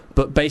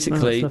 But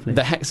basically,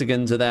 the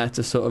hexagons are there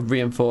to sort of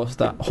reinforce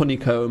that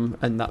honeycomb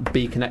and that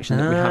bee connection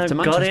that we have to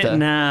Manchester. Got it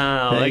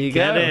now. There you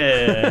go.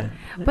 It.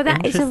 But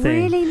that is a Interesting.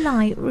 really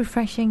light,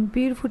 refreshing,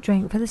 beautiful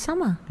drink for the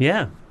summer.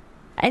 Yeah.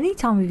 Any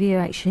time of year,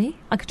 actually.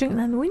 I could drink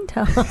that in the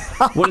winter.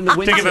 Well, in the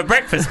winter, To give a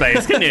breakfast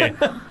base, couldn't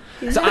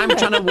you? So I'm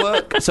trying to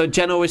work. So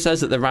Jen always says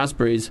that the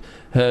raspberry's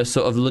her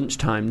sort of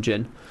lunchtime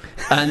gin,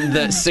 and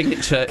the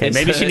signature. Okay, is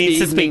maybe her she needs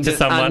to evening speak to gin.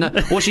 someone.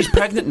 And, well, she's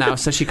pregnant now,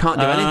 so she can't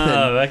do anything.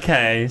 Oh,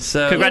 okay.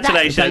 So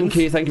Congratulations.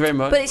 Thank you very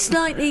much. But it's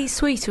slightly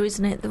sweeter,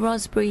 isn't it? The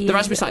raspberry. The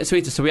raspberry's slightly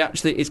sweeter, so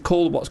it's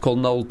called what's called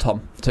Noel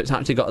Tom. So it's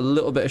actually got a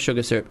little bit of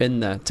sugar syrup in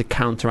there to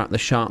counteract the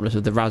sharpness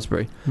of the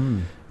raspberry.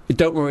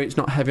 Don't worry, it's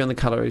not heavy on the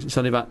calories. It's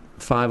only about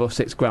 5 or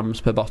 6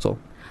 grams per bottle.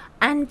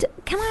 And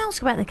can I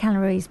ask about the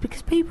calories?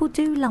 Because people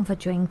do love a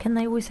drink, and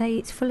they always say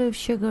it's full of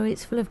sugar,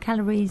 it's full of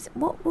calories.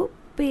 What would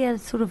be a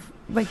sort of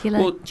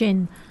regular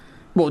gin?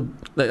 Well,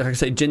 like I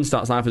say, gin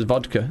starts life as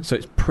vodka, so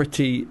it's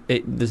pretty.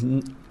 There's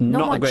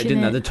not a great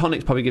gin there. The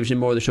tonic probably gives you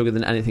more of the sugar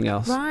than anything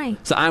else. Right.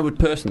 So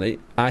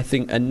I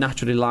think a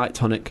naturally light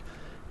tonic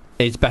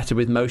is better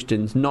with most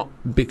gins, not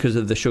because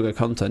of the sugar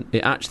content.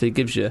 It actually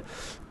gives you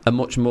a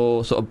much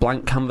more sort of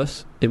blank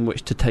canvas in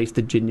which to taste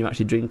the gin you're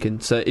actually drinking.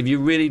 So if you're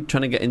really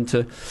trying to get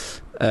into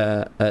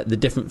the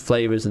different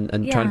flavours and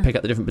trying to pick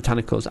out the different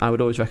botanicals, I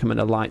would always recommend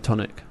a light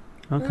tonic.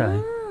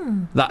 Okay.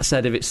 That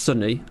said, if it's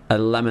sunny, a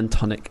lemon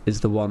tonic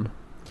is the one.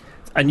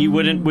 And you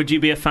would you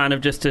be a fan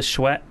of just a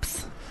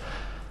Schweppes?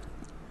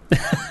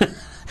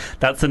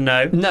 That's a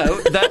no. No,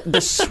 the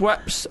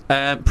Schweppes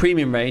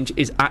premium range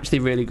is actually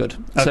really good.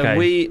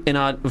 Okay.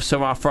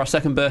 So for our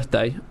second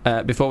birthday,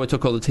 before we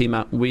took all the team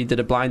out, we did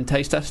a blind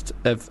taste test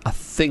of I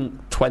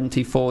think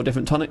 24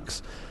 different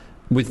tonics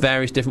with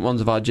various different ones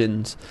of our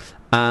gins,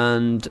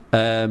 and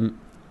the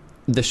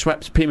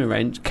Schweppes premium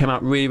range came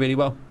out really, really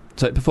well.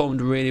 So it performed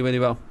really, really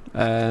well.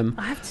 I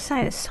have to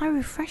say, it's so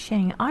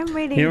refreshing. I'm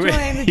really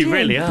enjoying the gin. You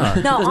really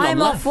are. No, I'm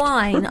off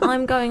wine.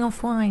 I'm going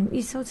off wine.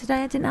 You saw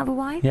today I didn't have a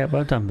wine? Yeah,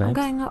 well done, babe. I'm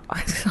going off. I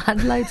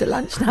had loads at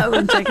lunch. No,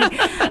 I'm joking.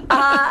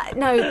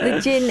 No, the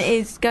gin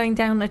is going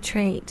down a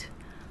treat,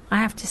 I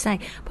have to say.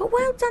 But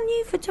well done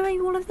you for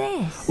doing all of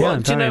this. Yeah, Well,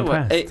 I'm do you very know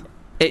what? impressed.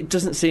 It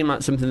doesn't seem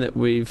like something that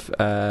we've...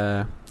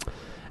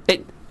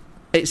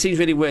 It seems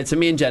really weird. So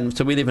me and Jen,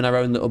 we live in our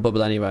own little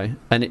bubble anyway,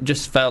 and it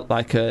just felt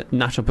like a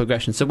natural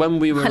progression. So when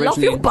we were I love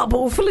your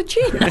bubble full of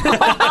gin.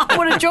 I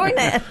want to join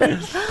it.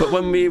 But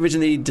when we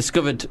originally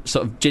discovered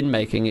sort of gin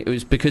making, it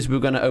was because we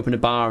were going to open a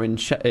bar and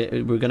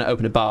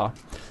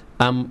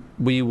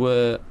we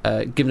were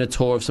given a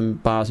tour of some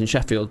bars in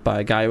Sheffield by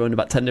a guy who owned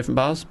about 10 different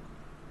bars.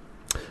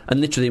 And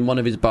literally in one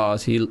of his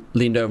bars, he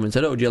leaned over and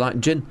said, "Oh, do you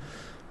like gin?"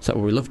 I said,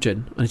 "Well, we love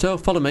gin." And he said, "Oh,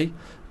 follow me."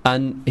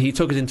 And he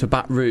took us into a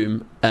back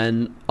room,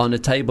 and on a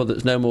table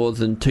that's no more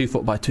than 2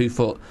 foot by 2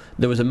 foot,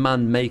 there was a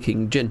man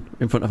making gin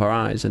in front of our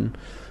eyes. And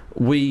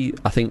we,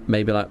 I think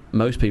maybe like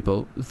most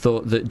people,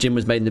 thought that gin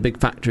was made in a big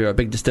factory or a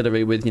big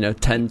distillery with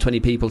 10, 20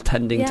 people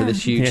tending to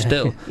this huge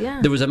still. Yeah.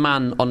 There was a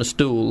man on a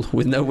stool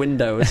with no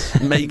windows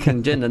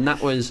making gin, and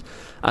that was,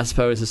 I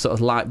suppose, a sort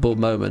of light bulb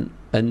moment.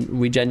 And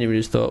we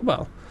genuinely just thought,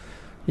 well,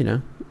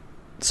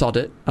 sod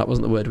it. That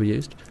wasn't the word we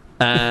used.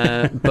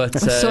 But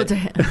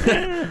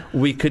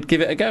we could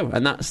give it a go,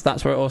 and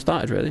that's where it all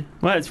started, really.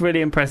 Well, it's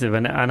really impressive,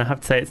 and I have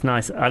to say it's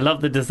nice. I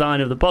love the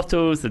design of the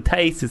bottles, the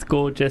taste is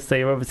gorgeous, so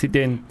you're obviously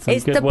doing some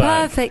it's good work.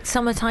 It's the perfect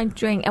summertime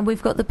drink, and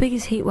we've got the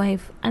biggest heat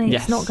wave, and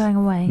it's not going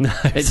away. No,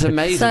 it's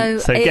amazing.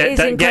 So get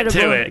incredible.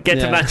 to it. Get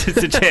to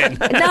Manchester Gin.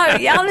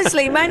 No,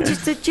 honestly,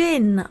 Manchester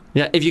Gin.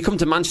 Yeah, if you come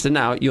to Manchester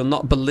now, you'll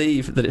not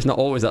believe that it's not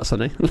always that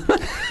sunny.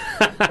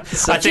 I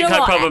think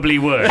I probably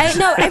would.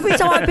 No, every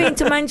time I've been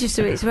to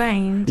Manchester, it's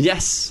rained.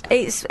 Yes.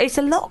 It's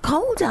a lot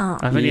colder.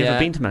 I've only ever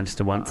been to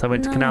Manchester once. I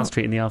went to Canal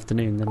Street in the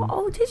afternoon. Then.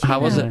 Oh, did you? How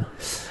was it?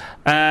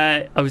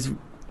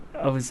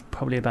 I was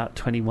probably about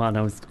 21.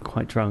 I was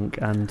quite drunk,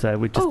 and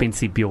we'd just been to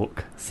see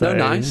Bjork. So,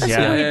 nice.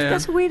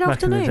 That's a weird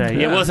afternoon.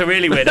 It was a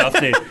really weird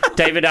afternoon.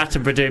 David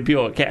Attenborough doing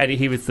Bjork.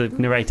 He was the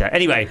narrator.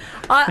 Anyway.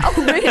 Oh,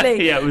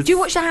 really? Yeah. Do you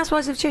watch The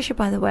Housewives of Cheshire,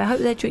 by the way? I hope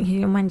they're drinking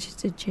your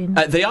Manchester gin.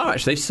 They are,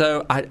 actually.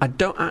 So I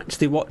don't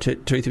actually watch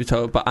it, truth be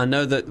told, but I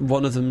know that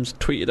one of them's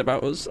tweeted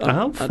about us. I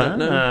don't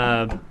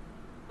know.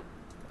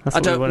 That's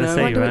what we want to see,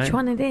 I wonder right? which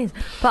one it is.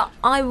 But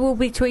I will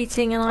be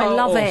tweeting, and I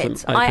love awesome.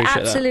 it. I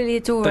appreciate absolutely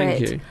adore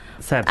Thank it. you.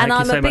 Seb, And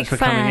I'm you so a big much for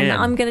coming fan. in.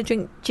 I'm going to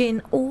drink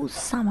gin all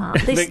summer.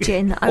 This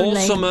gin only. All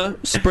summer,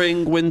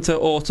 spring, winter,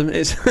 autumn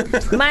is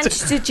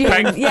Manchester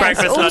gin.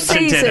 Breakfast, all lunch and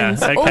dinner.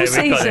 seasons. Okay, all we've got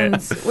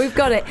it. seasons. We've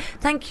got it.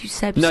 Thank you,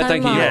 Seb, No, so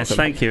thank you. much. Yes,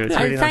 thank you. It's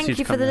really And nice thank you you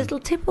to for come the in. little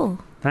tipple.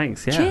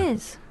 Thanks, yeah.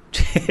 Cheers.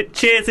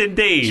 Cheers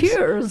indeed.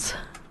 Cheers.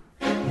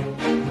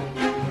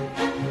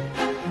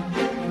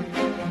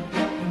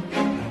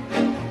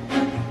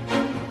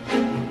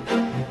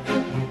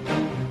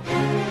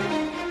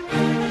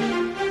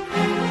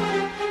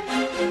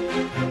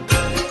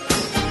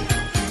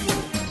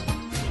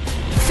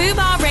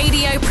 Fubar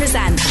Radio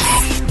presents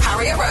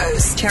Harriet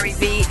Rose. Cherry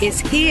V is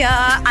here,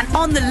 and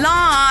on the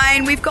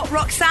line we've got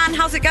Roxanne.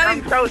 How's it going?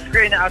 I'm so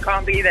screwed I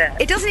can't be there.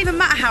 It doesn't even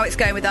matter how it's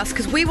going with us,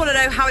 because we want to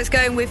know how it's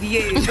going with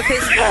you.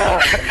 Because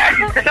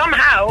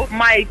Somehow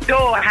my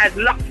door has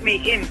locked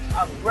me in.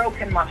 I've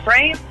broken my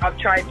frame. I've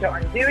tried to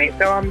undo it,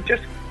 so I'm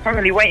just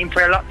currently waiting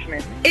for a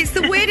locksmith. it's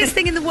the weirdest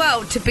thing in the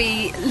world to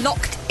be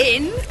locked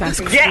in.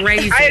 That's Yes,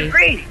 crazy. I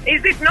agree.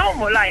 Is this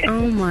normal? Like,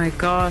 Oh my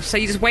gosh. So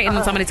you're just waiting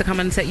on somebody to come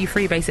and set you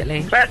free,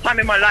 basically? first time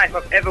in my life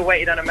I've ever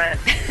waited on a man.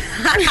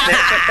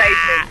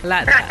 Expectations.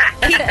 Like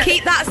that.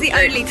 keep that's the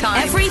only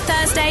time. Every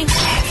Thursday,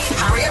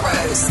 Harriet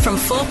Rose from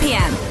 4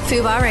 p.m.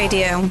 Fubar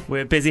Radio.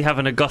 We're busy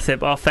having a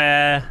gossip off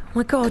air. Oh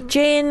my God,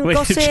 gin,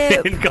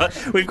 gossip.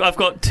 I've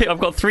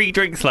got 3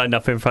 drinks lined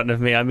up in front of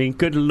me. I mean,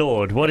 good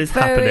Lord, what is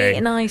Very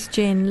happening? nice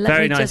gin. Let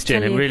Very me nice just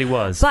gin. tell It you. really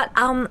was. But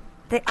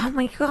oh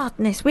my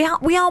goodness, we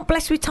aren't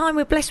blessed with time.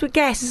 We're blessed with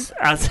guests.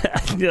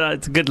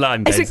 It's a good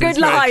line. It's babes. a good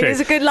very line. true. It's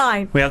a good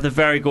line. We have the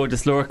very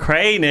gorgeous Laura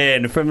Crane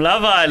in from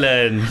Love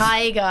Island.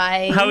 Hi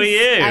guys. How are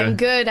you? I'm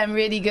good. I'm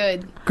really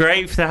good.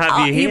 Great to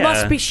have you here. You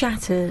must be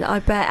shattered. I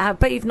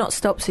bet you've not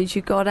stopped since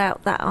you got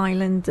out that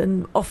island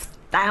and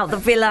out the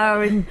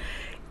villa, and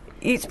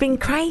it's been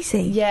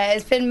crazy. Yeah,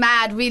 it's been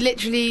mad. We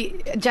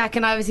literally, Jack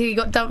and I, obviously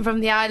got dumped from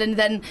the island,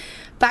 then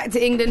back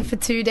to England for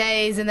 2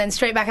 days, and then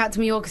straight back out to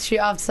Mallorca to shoot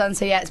After Sun.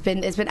 So yeah, it's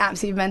been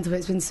absolutely mental.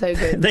 It's been so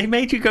good. They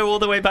made you go all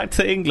the way back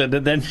to England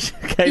and then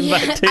came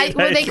back 2 days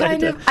they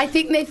kind later. of. I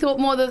think they thought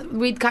more that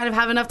we'd kind of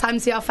have enough time to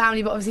see our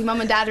family, but obviously Mum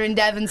and Dad are in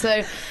Devon,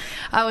 so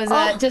I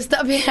was just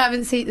up here.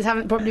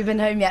 Haven't probably been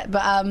home yet,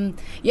 but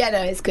yeah,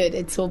 no, it's good.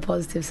 It's all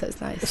positive, so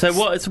it's nice. So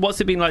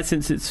what's it been like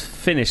since it's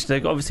finished?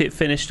 Obviously, it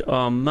finished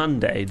on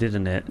Monday,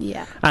 didn't it?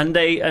 Yeah. And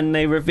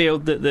they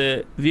revealed that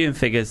the viewing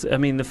figures, I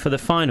mean, for the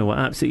final, were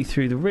absolutely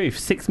through the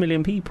roof. 6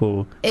 million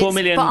people, 4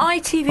 million but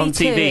ITV on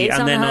TV, it's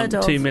and then on unheard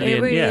of. 2 million.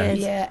 It really is.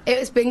 Yeah,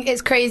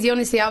 it's crazy.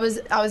 Honestly, I was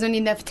only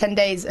in there for 10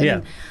 days.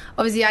 And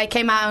obviously, I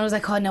came out and I was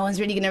like, oh, no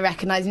one's really going to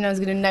recognise me. No one's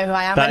going to know who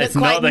I am. That I is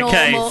look quite not the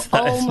normal. case.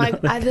 That is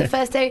not the The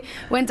first day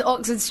went to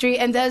Oxford Street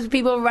and there's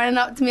people running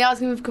up to me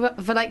asking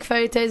for like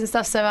photos and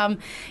stuff. So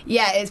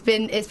yeah, it's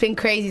been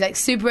crazy, like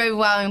super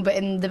overwhelming, but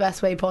in the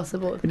best way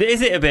possible.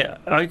 Is it a bit?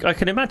 I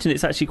can imagine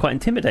it's actually quite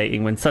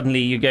intimidating when suddenly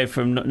you go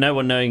from no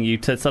one knowing you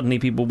to suddenly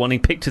people wanting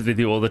pictures with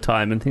you all the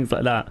time and things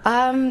like that.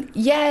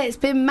 Yeah, it's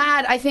been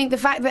mad. I think the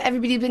fact that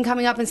everybody's been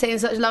coming up and saying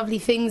such lovely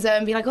things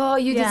and be like, oh,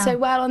 you did so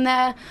well on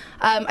there.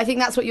 I think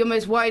that's what you're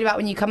most worried about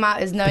when you come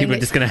out, is knowing people are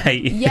just going to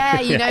hate you. Yeah,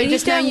 you know,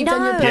 just knowing you've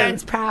done your know.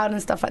 parents proud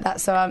and stuff like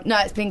that. So no,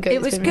 it's been good.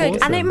 It was been good,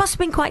 really and it must have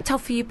been quite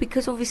tough for you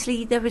because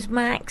obviously there was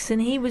Max,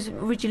 and he was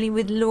originally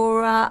with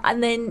Laura,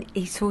 and then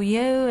he saw you,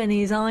 and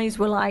his eyes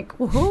were like,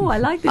 "Whoa, I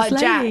like this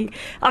lady." Jack.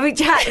 I mean,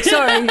 Jack.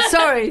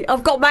 Sorry,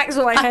 I've got Max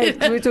on my head.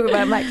 We're talking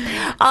about Max,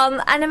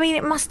 and I mean,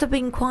 it must have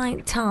been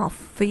quite tough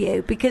for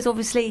you because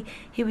obviously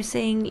he was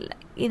seeing,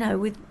 you know,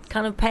 with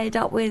kind of paired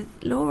up with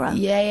Laura.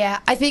 Yeah.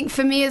 I think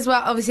for me as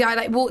well, obviously I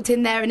like walked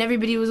in there and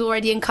everybody was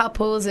already in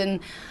couples, and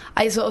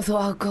I sort of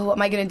thought, oh God, what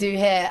am I going to do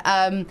here?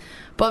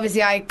 But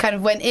obviously I kind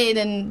of went in,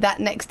 and that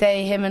next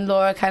day him and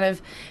Laura kind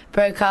of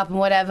broke up and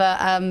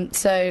whatever.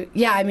 So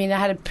yeah, I mean, I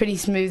had a pretty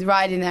smooth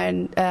ride in there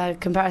in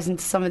comparison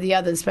to some of the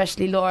others,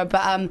 especially Laura.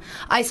 But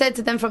I said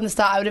to them from the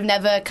start I would have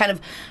never kind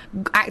of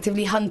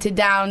actively hunted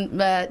down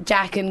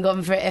Jack and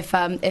gone for it if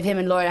him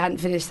and Laura hadn't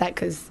finished that,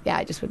 because yeah,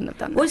 I just wouldn't have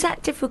done that. Was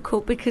that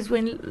difficult? Because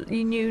when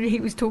you knew he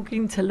was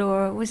talking to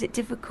Laura, was it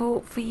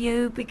difficult for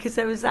you? Because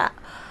there was that...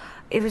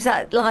 It was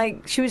that,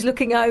 like, she was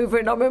looking over,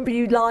 and I remember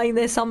you lying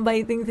there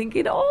sunbathing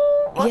thinking,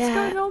 oh, what's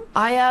going on?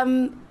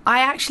 I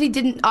actually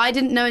didn't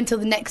know until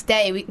the next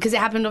day, because it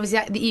happened obviously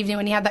at the evening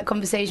when he had that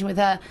conversation with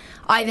her.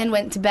 I then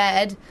went to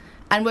bed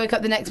and woke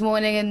up the next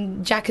morning,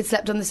 and Jack had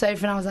slept on the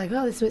sofa, and I was like,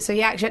 oh, this is... So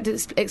he actually had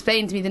to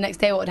explain to me the next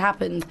day what had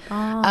happened.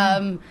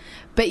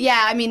 But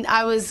yeah, I mean,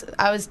 I was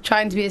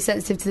trying to be as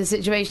sensitive to the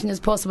situation as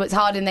possible. It's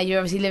hard in there. You're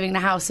obviously living in a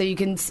house, so you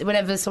can,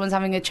 whenever someone's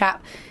having a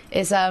chat,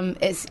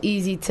 it's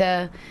easy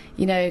to,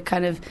 you know,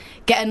 kind of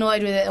get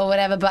annoyed with it or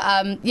whatever. But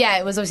yeah,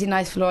 it was obviously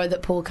nice for Laura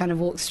that Paul kind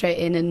of walked straight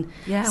in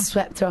and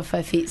swept her off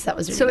her feet. So that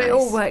was really nice. So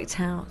it all worked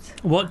out.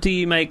 What do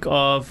you make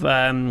of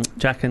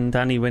Jack and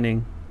Danny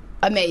winning?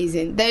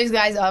 Amazing. Those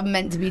guys are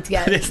meant to be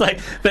together. It's like,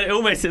 but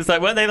it's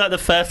like, weren't they like the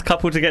first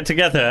couple to get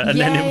together, and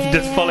then it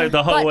just followed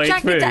the whole way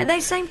Jack through? And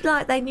they seemed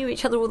like they knew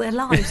each other all their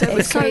lives. So it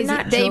was so crazy.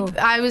 natural.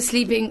 I was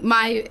sleeping.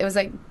 It was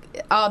like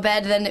our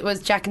bed, then it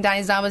was Jack and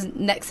Danny's, and I was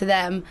next to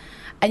them.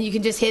 And you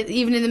can just hear,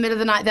 even in the middle of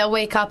the night, they'll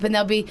wake up and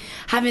they'll be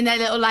having their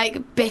little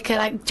like bicker,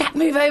 like Jack,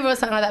 move over or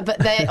something like that. But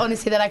they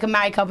honestly, they're like a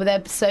married couple.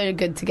 They're so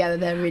good together.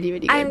 They're really,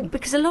 really good. And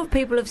because a lot of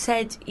people have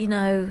said, you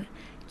know,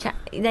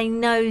 they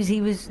knows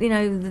he was, you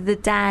know, the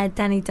dad,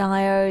 Danny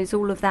Dyer, is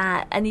all of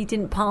that, and he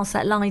didn't pass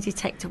that lie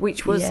detector,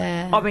 which was,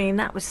 I mean,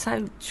 that was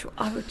so.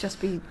 I would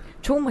just be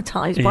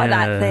traumatized by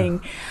that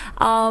thing.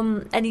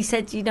 And he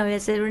said, you know,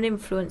 is there an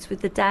influence with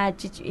the dad?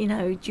 Do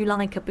you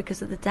like her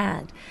because of the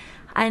dad?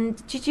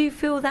 And did you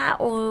feel that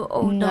or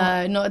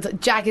not? No, not.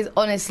 Jack is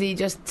honestly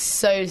just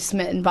so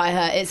smitten by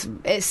her.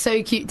 It's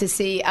so cute to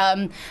see.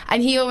 And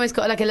he almost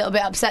got like a little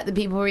bit upset that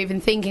people were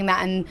even thinking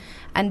that.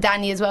 And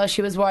Danny as well,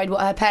 she was worried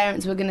what her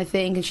parents were going to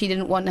think, and she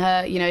didn't want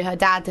her, you know, her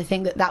dad to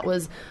think that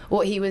was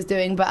what he was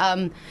doing.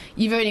 But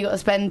you've only got to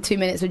spend 2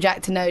 minutes with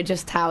Jack to know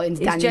just how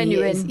into Danny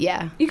genuine. He is.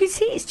 Yeah, you can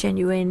see it's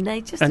genuine. They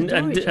just and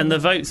the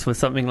votes were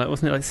something like,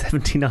 wasn't it like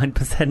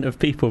 79% of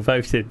people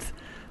voted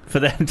for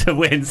them to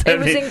win? So it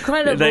was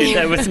incredible.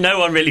 There was no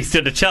one really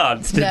stood a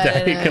chance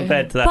today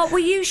compared to that. But were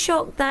you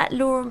shocked that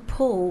Laura and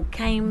Paul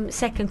came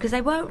second, because they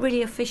weren't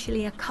really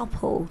officially a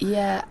couple?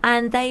 Yeah,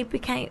 and they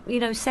became, you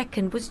know,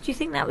 second. Do you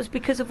think that was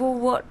because of all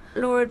what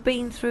Laura had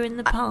been through in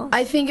the past?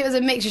 I think it was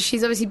a mixture.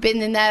 She's obviously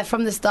been in there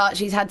from the start.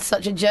 She's had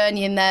such a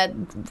journey in there,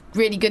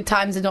 really good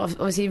times and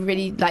obviously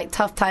really like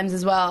tough times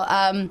as well.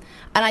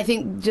 And I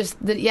think just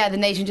the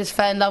nation just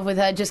fell in love with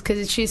her just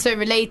because she's so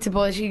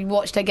relatable. She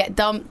watched her get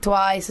dumped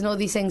twice and all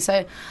these things.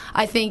 So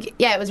I think,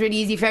 it was really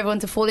easy for everyone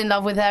to fall in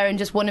love with her and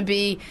just want to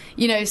be,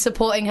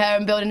 supporting her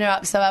and building her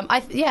up. So I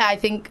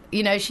think,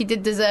 she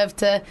did deserve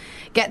to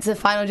get to the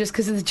final just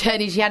because of the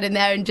journey she had in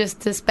there, and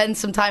just to spend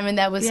some time in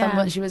there with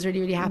someone she was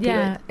really, really happy with.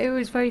 Yeah, it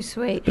was very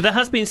sweet. But there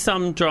has been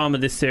some drama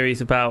this series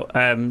about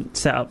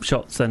set-up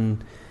shots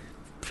and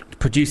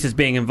producers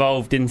being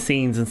involved in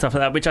scenes and stuff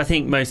like that, which I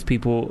think most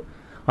people...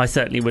 I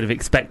certainly would have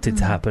expected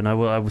to happen. I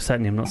will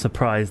certainly am not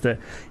surprised that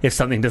if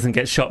something doesn't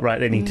get shot right,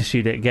 they need to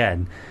shoot it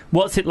again.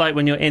 What's it like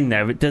when you're in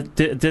there? Do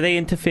they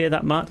interfere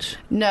that much?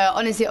 No,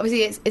 honestly,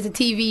 obviously it's a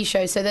TV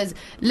show, so there's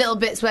little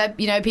bits where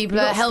people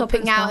are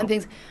helping out and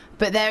things.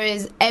 But there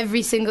is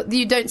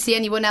you don't see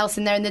anyone else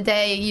in there in the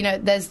day.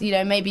 There's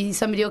maybe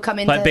somebody will come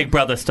in like Big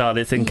Brother style.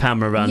 It's in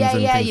camera runs.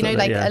 And things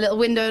like a little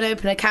window will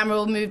open, a camera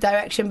will move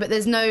direction. But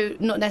there's not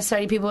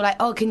necessarily people like,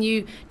 oh, can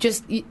you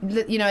just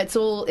it's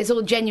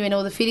all genuine.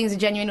 All the feelings are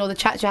genuine. All the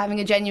chats you're having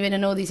are genuine,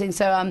 and all these things.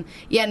 So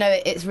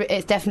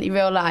it's definitely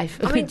real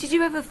life. I mean, did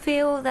you ever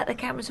feel that the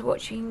cameras are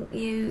watching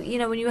you?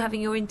 When you were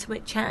having your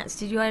intimate chats,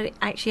 did you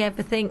actually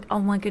ever think, oh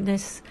my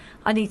goodness,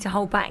 I need to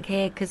hold back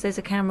here because there's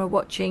a camera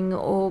watching?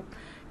 Or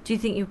do you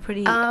think you're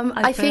pretty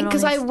I think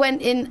because I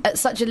went in at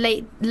such a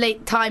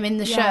late time in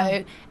the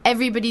show,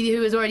 everybody who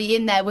was already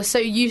in there was so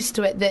used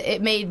to it that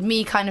it made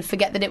me kind of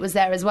forget that it was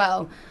there as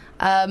well.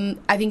 I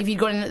think if you'd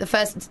gone in at the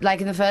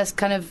first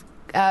kind of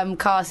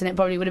cast, and it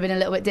probably would have been a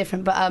little bit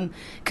different, but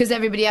because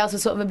everybody else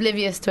was sort of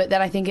oblivious to it,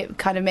 then I think it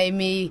kind of made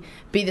me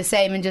be the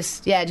same and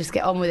just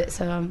get on with it.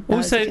 So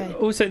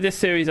also this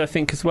series, I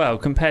think as well,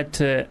 compared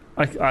to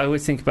I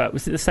always think about,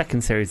 was it the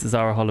second series that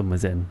Zara Holland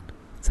was in?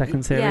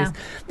 Second series,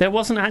 there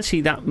wasn't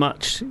actually that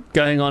much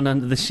going on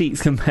under the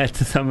sheets compared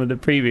to some of the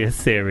previous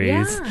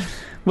series.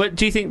 What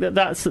do you think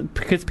that's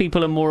because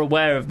people are more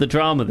aware of the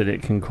drama that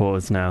it can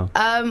cause now?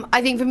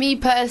 I think for me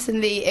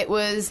personally, it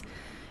was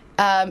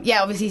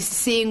obviously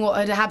seeing what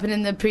had happened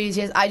in the previous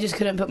years. I just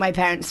couldn't put my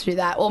parents through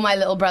that, or my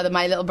little brother.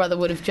 My little brother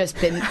would have just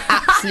been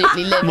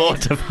absolutely livid.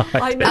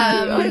 Mortified.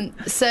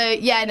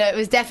 It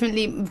was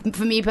definitely,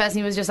 for me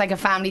personally, it was just like a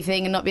family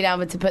thing, and not being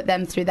able to put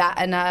them through that.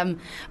 And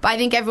but I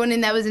think everyone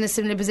in there was in a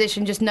similar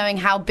position, just knowing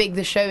how big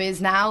the show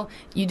is now.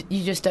 You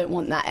just don't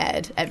want that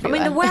aired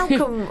everywhere. I mean, the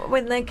welcome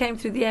when they came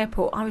through the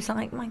airport, I was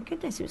like, my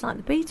goodness, it was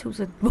like the Beatles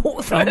had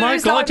walked through. Oh my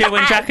god,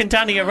 when Jack and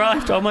Danny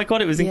arrived, oh my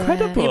god, it was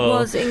incredible. It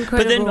was incredible.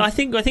 But then I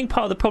think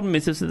part of the problem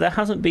is that there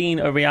hasn't been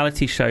a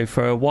reality show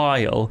for a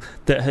while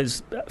that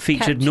has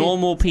featured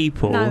normal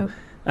people. No.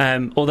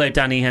 Although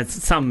Danny has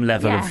some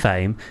level of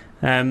fame,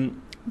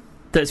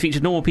 that's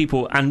featured normal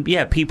people, and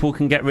people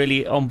can get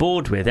really on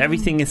board with.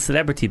 Everything is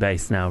celebrity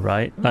based now,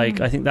 right?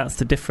 Like I think that's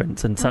the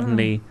difference. And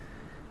suddenly,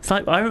 it's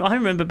like I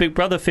remember Big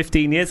Brother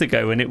 15 years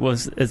ago when it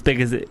was as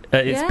big as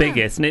its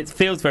biggest, and it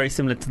feels very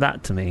similar to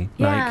that to me.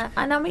 Yeah,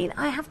 and I mean,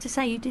 I have to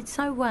say, you did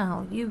so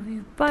well.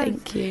 You both.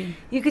 Thank you.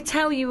 You could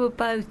tell you were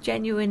both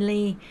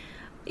genuinely,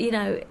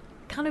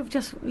 kind of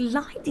just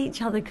liked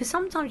each other, because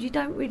sometimes you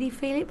don't really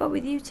feel it, but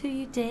with you two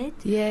you did.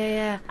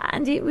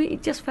 And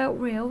it just felt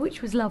real,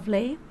 which was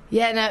lovely.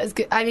 Yeah, no, it was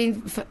good. I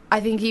mean, I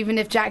think even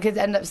if Jack had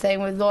ended up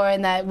staying with Laura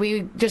in there,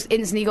 we just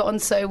instantly got on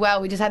so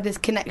well. We just had this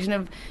connection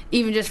of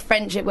even just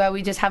friendship, where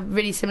we just have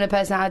really similar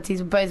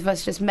personalities, with both of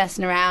us just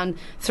messing around,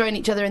 throwing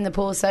each other in the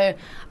pool. So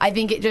I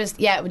think it just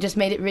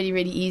made it really,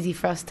 really easy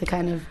for us to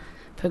kind of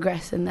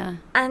progress in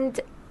there. And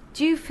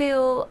do you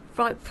feel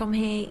right from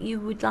here you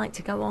would like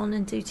to go on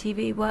and do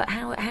TV work?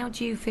 How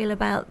do you feel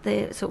about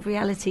the sort of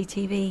reality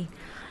TV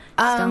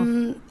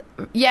stuff?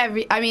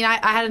 I mean, I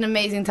had an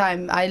amazing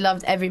time. I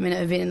loved every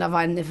minute of being in Love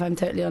Island, if I'm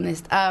totally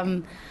honest.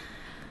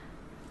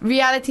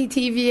 Reality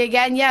TV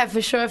again,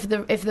 for sure.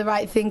 If the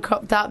right thing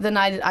cropped up, then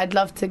I'd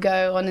love to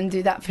go on and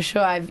do that for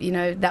sure.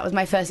 That was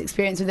my first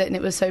experience with it, and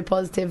it was so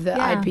positive that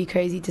I'd be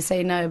crazy to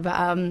say no.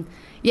 But no,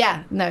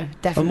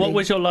 definitely. And what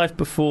was your life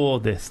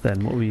before this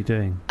then? What were you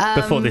doing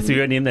before this? You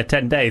were only in there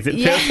 10 days. It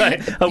feels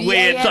like a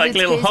weird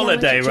little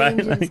holiday,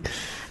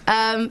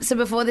 right? So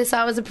before this,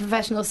 I was a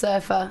professional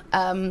surfer.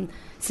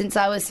 Since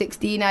I was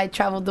 16, I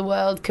travelled the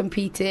world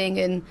competing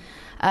and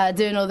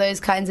doing all those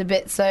kinds of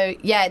bits. So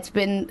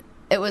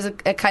it was a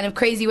kind of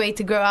crazy way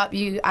to grow up.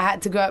 I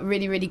had to grow up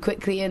really, really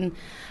quickly and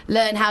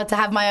learn how to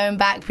have my own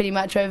back pretty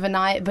much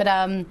overnight. But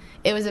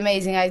it was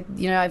amazing.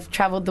 I've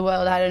travelled the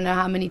world I don't know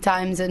how many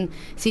times and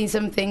seen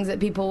some things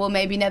that people will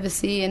maybe never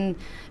see, and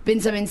been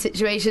in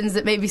situations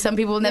that maybe some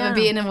people will never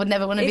be in and would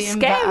never want to be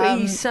in.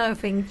 It's scary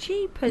surfing.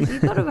 Jeepers,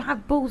 you've got to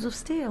have balls of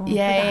steel.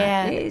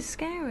 It is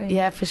scary.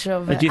 Yeah, for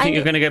sure. But do you think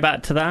you're going to go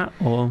back to that,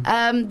 or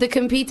the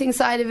competing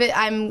side of it?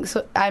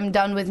 I'm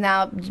done with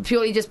now,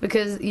 purely just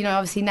because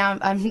obviously now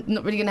I'm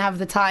not really going to have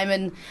the time,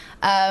 and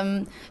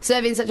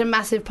surfing is such a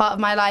massive part of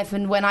my life.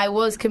 And when I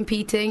was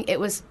competing, it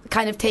was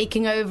kind of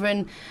taking over,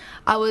 and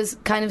I was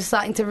kind of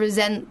starting to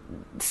resent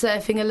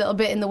surfing a little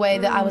bit in the way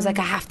that I was like,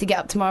 I have to get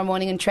up tomorrow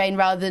morning and train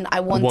rather than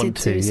I wanted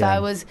to. So I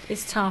was...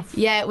 It's tough.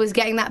 Yeah, it was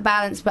getting that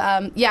balance. But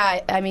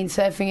I mean,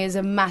 surfing is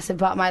a massive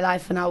part of my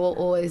life, and it will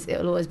always be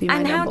my number one.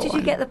 And how did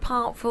you get the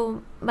part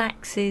for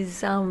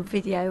Max's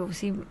video?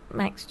 Obviously,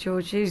 Max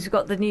George, who's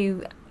got the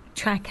new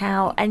track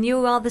out, and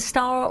you are the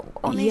star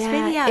on his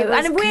video.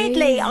 And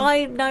weirdly, crazy.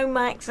 I know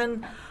Max,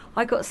 and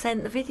I got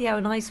sent the video,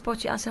 and I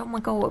spotted it. I said, "Oh my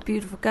god, what a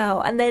beautiful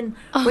girl!" And then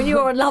when you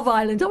were on Love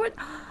Island, I went,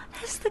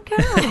 "That's the girl."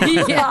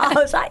 I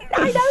was like,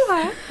 "I know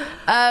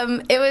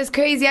her." It was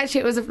crazy.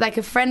 Actually, it was like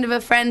a friend of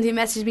a friend who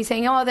messaged me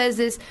saying, "Oh, there's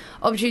this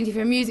opportunity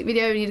for a music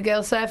video. We need a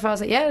girl surfer." I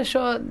was like, "Yeah,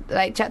 sure."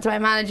 Like, chat to my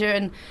manager,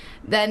 and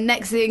then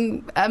next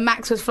thing,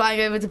 Max was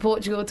flying over to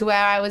Portugal to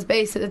where I was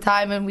based at the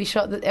time, and we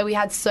shot. We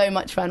had so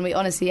much fun. We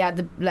honestly had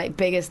the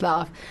biggest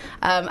laugh,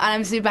 and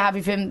I'm super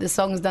happy for him. The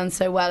song's done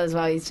so well as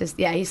well. He's just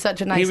he's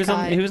such a nice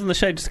guy. He was on the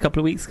show just a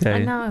couple of weeks ago. I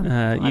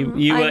know.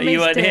 You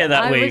weren't here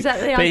that week, was at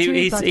the but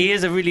ITV he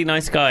is a really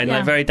nice guy and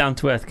like very down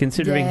to earth.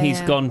 Considering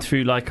he's gone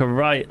through like a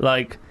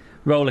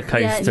roller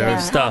coaster of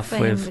stuff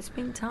with. It's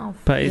been tough.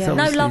 But it's no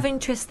obviously... love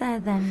interest there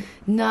then.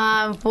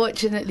 No,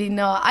 unfortunately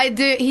not. I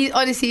do.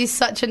 He's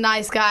such a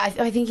nice guy.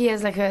 I think he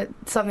has like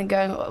something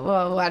going.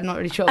 Well, I'm not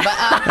really sure, but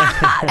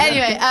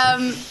anyway,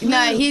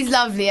 no, he's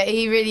lovely.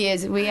 He really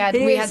is. We had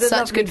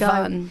such good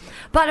fun.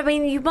 But I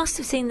mean, you must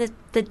have seen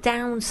the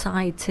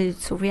downside to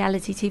sort of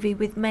reality TV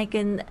with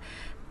Megan.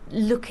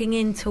 Looking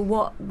into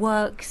what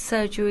work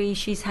surgery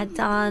she's had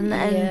done,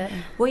 and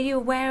were you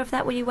aware of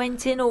that when you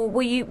went in, or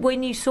were you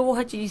when you saw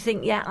her? Did you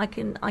think, I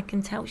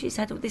can tell she's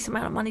had all this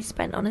amount of money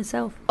spent on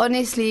herself?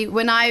 Honestly,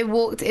 when I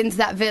walked into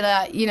that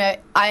villa,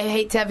 I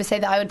hate to ever say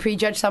that I would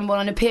prejudge someone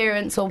on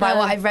appearance or by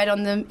what I've read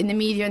in the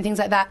media and things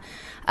like that.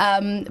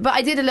 But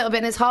I did a little bit,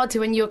 and it's hard to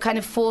when you're kind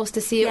of forced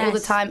to see it all the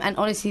time. And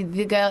honestly,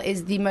 the girl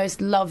is the most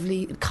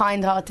lovely,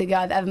 kind-hearted girl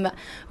I've ever met,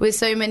 with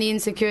so many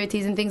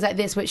insecurities and things like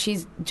this, which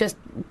she's just,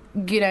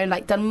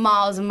 done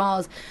miles and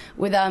miles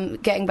with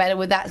getting better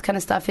with that kind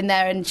of stuff in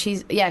there. And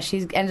she's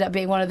ended up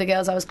being one of the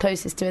girls I was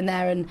closest to in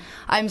there. And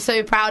I'm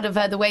so proud of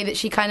her, the way that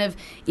she kind of,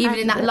 even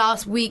in that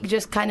last week,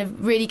 just kind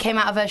of really came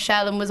out of her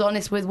shell and was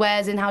honest with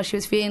Wes and how she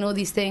was feeling, all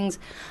these things.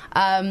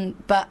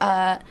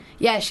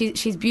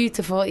 She's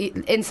beautiful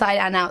inside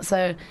and out.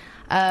 So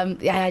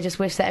I just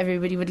wish that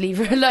everybody would leave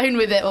her alone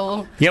with it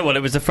all. Yeah, well,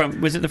 it was the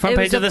front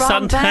page of the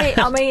Sun.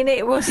 I mean,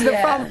 it was the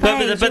front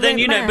page. But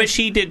then but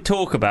she did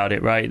talk about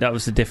it, right? That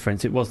was the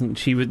difference. It wasn't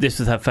this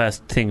was her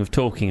first thing of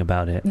talking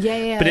about it.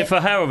 Yeah. But for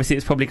her, obviously,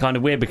 it's probably kind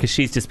of weird because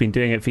she's just been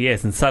doing it for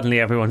years, and suddenly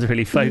everyone's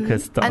really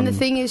focused on. And the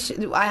thing is,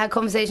 I had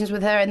conversations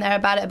with her in there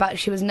about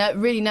she was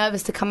really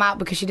nervous to come out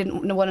because she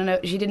didn't want to know.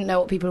 She didn't know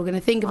what people were going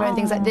to think of her and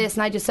things like this.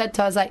 And I just said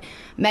to her, I was like,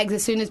 Megs,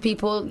 as soon as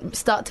people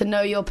start to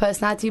know your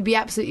personality, you'll be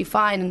absolutely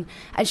fine.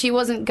 And she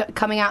wasn't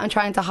coming out and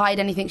trying to hide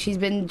anything. She's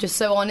been just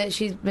so on it.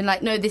 She's been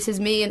like, no, this is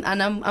me,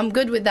 and I'm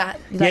good with that.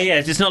 Like,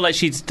 it's not like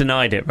she's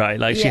denied it, right?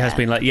 Like she has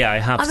been like, I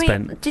have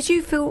spent. Did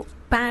you feel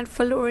bad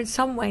for Laura in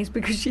some ways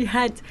because she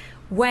had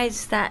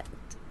Wes that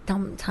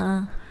dumped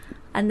her?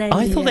 And then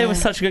I thought they were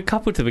such a good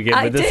couple to begin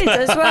with. I did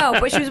as well,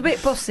 but she was a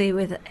bit bossy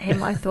with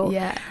him, I thought.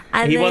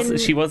 And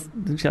she was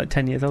like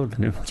 10 years older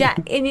than him.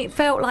 Jack, and it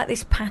felt like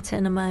this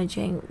pattern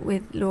emerging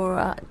with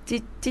Laura.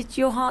 Did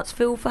your hearts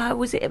feel for her?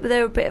 Was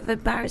there a bit of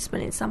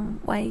embarrassment in some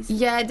ways?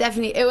 Yeah,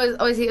 definitely. It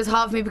was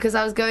hard for me because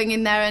I was going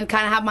in there and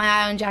kind of had my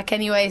eye on Jack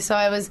anyway, so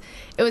it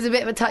was a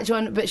bit of a touch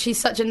one. But she's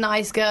such a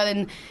nice girl,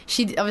 and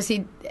she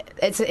obviously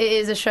it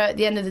is a show at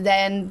the end of the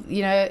day,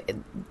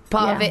 and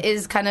part of it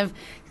is kind of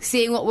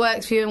seeing what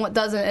works for you and what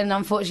doesn't. And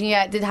unfortunately,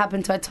 it did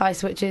happen to her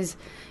twice, which is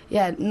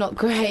not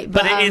great.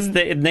 But it is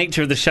the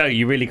nature of the show.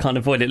 You really can't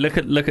avoid it. Look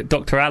at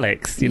Dr.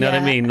 Alex. You know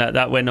what I mean?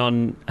 That went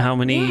on how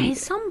many? Yeah,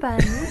 his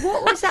sunburn.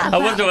 What was that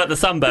about? I wasn't about the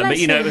sunburn, but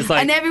it was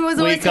like. And everyone's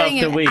always telling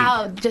him, week.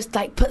 just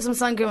like put some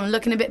sun cream on,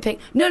 looking a bit pink.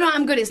 No,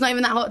 I'm good. It's not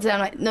even that hot today. I'm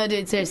like, no,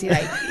 dude, seriously,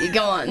 like,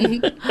 go on.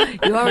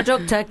 You are a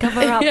doctor.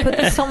 Cover up. Put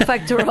the sun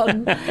factor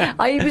on.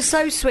 He was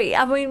so sweet.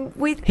 I mean,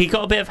 he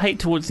got a bit of hate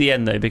towards the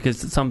end though, because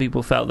some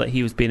people felt that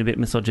he was being a bit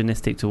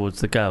misogynistic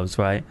towards the girls,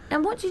 right?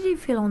 And what did you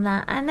feel on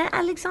that? And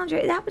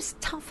Alexandra, that was a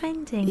tough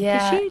ending.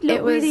 Yeah, she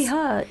looked really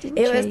hurt, didn't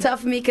she? It was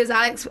tough for me because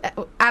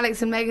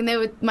Alex and Megan, they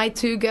were my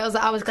two girls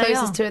that I was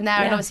closest to in there,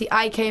 and obviously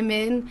I came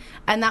in,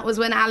 and that was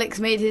when Alex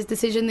made his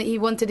decision that he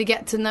wanted to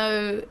get to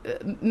know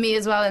me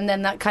as well, and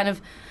then that kind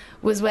of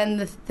was when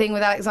the thing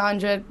with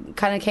Alexandra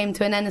kind of came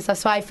to an end and stuff.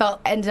 So I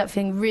ended up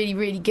feeling really,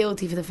 really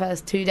guilty for the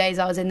first 2 days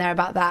I was in there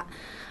about that.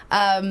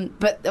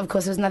 But of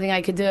course there was nothing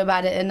I could do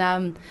about it,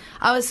 and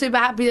I was super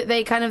happy that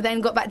they kind of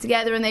then got back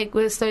together and they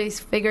were slowly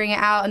figuring it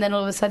out, and then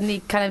all of a sudden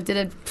he kind of did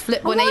a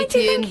flip 180. Why do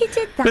you think he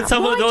did that?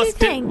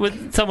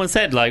 But someone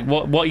said like,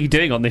 what are you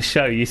doing on this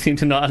show? You seem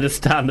to not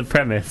understand the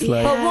premise.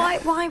 Like.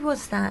 But why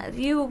was that?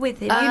 You were with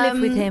him. You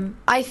lived with him.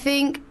 I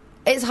think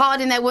it's hard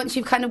in there once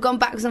you've kind of gone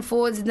backwards and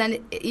forwards, and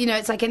then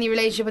it's like any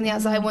relationship on the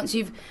outside. Once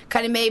you've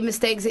kind of made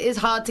mistakes, it is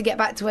hard to get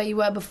back to where you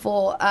were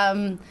before.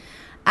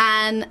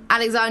 And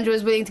Alexandra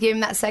was willing to give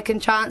him that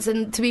second chance,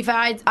 and to be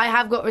fair, I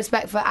have got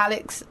respect for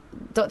Alex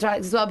Dr.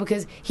 Alex as well,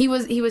 because he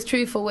was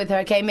truthful with her.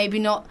 Okay, maybe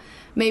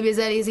as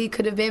early as he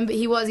could have been, but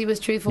he was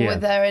truthful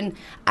with her, and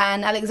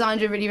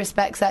Alexandra really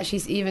respects that.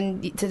 She's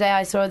even today,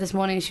 I saw her this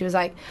morning, she was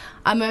like,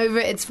 I'm over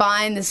it, it's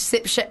fine,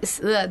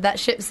 that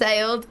ship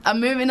sailed,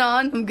 I'm moving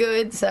on, I'm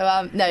good.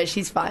 So no,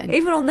 she's fine.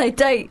 Even on their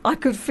date, I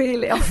could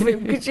feel it off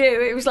him. Could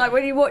you? It was like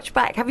when you watch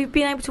back. Have you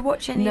been able to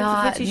watch any of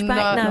the footage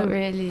back? No, not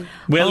really.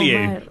 Will you?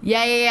 Right.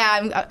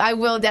 Yeah. I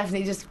will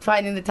definitely, just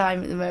finding the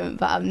time at the moment,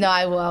 but no,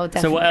 I will. I'll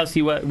definitely.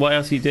 So what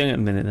else are you doing at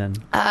the minute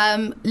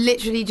then?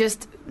 Literally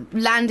just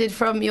landed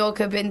from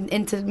Mallorca, been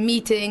into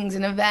meetings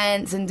and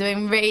events and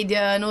doing radio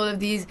and all of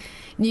these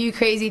new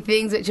crazy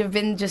things, which have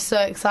been just so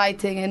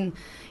exciting. And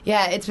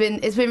yeah, it's been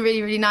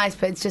really, really nice,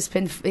 but it's just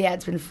been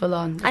full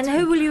on. And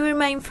who will you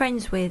remain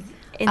friends with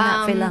in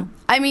that villa?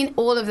 I mean,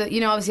 all of the,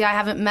 obviously I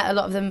haven't met a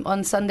lot of them.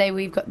 On Sunday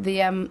we've got the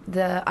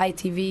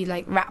ITV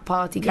like rap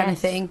party kind of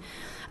thing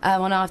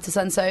on After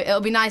Sun, so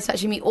it'll be nice to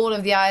actually meet all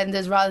of the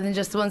Islanders rather than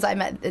just the ones that I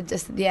met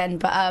just at the end.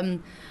 But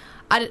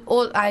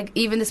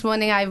even this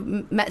morning I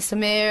met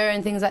Samira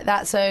and things like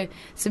that. So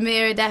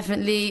Samira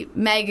definitely,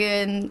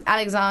 Megan,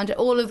 Alexandra,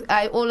 all of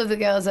the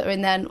girls that are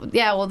in there.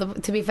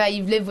 And to be fair,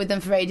 you've lived with them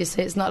for ages,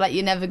 so it's not like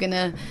you're never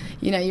gonna,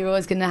 you're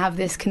always gonna have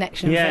this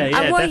connection.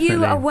 And were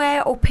you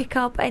aware or pick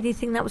up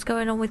anything that was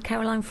going on with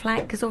Caroline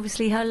Flack? Because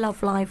obviously her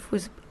love life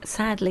was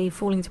sadly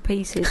falling to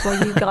pieces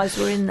while you guys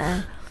were in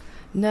there.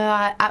 No,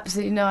 I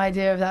absolutely no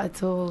idea of that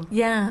at all.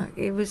 Yeah,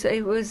 it was. We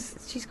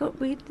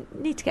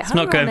need to get her. It's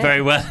not going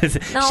very well. Is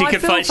it? No, she could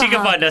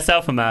find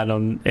herself a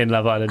man in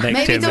Love Island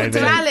next year. Maybe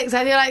Dr. Alex.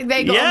 I feel like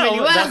they got on really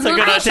well. That's a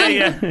good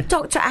idea. Yeah.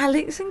 Dr.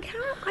 Alex and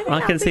Carol.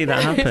 I can see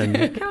that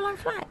happen. Caroline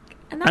Flack.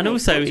 And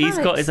also, he's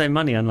got his own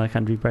money, unlike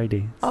Andrew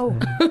Brady. So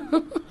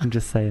I'm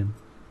just saying.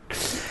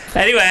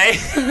 Anyway.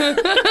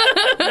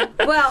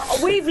 Well,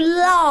 we've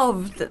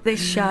loved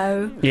this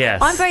show.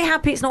 Yes. I'm very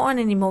happy it's not on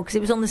anymore because it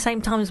was on the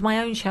same time as my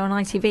own show on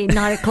ITV,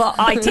 9 o'clock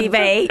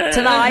ITV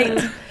tonight.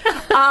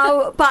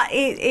 But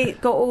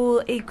it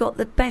got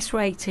the best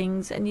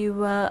ratings, and you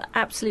were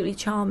absolutely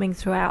charming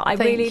throughout. I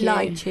really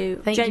liked you.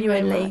 Thank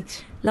genuinely you very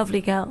much.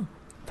 Lovely girl.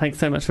 Thanks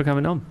so much for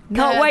coming on.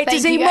 Can't wait to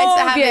see you guys more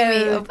for of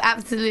having you. Me.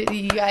 Absolutely,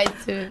 you guys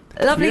too.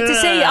 Lovely to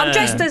see you. I'm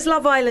dressed as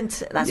Love Island.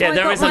 That's why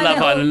there I got is a Love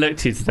Island look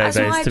to you today, That's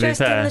why I to be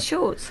dressed in fair. the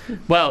shorts.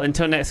 Well,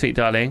 until next week,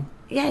 darling.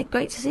 Yeah,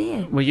 great to see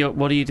you. Well,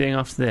 what are you doing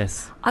after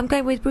this? I'm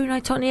going with Bruno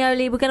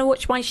Tonioli. We're going to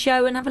watch my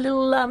show and have a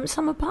little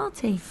summer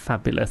party.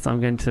 Fabulous.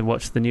 I'm going to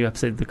watch the new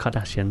episode of The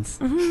Kardashians.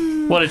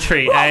 Mm-hmm. What a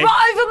treat, eh?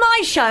 Right over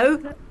my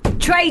show?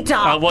 Traitor.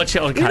 I'll watch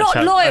it on You're catch not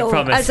up. loyal, I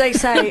promise. as they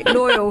say.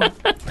 Loyal. Okay.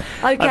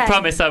 I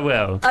promise I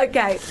will.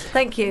 Okay,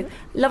 thank you.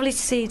 Lovely to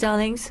see you,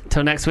 darlings.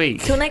 Till next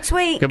week. Till next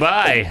week.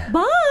 Goodbye.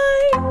 Bye.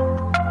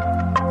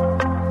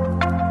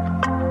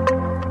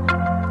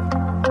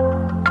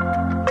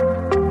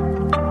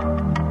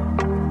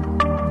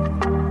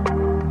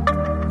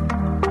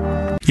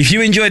 If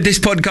you enjoyed this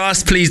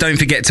podcast, please don't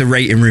forget to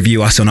rate and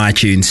review us on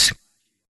iTunes.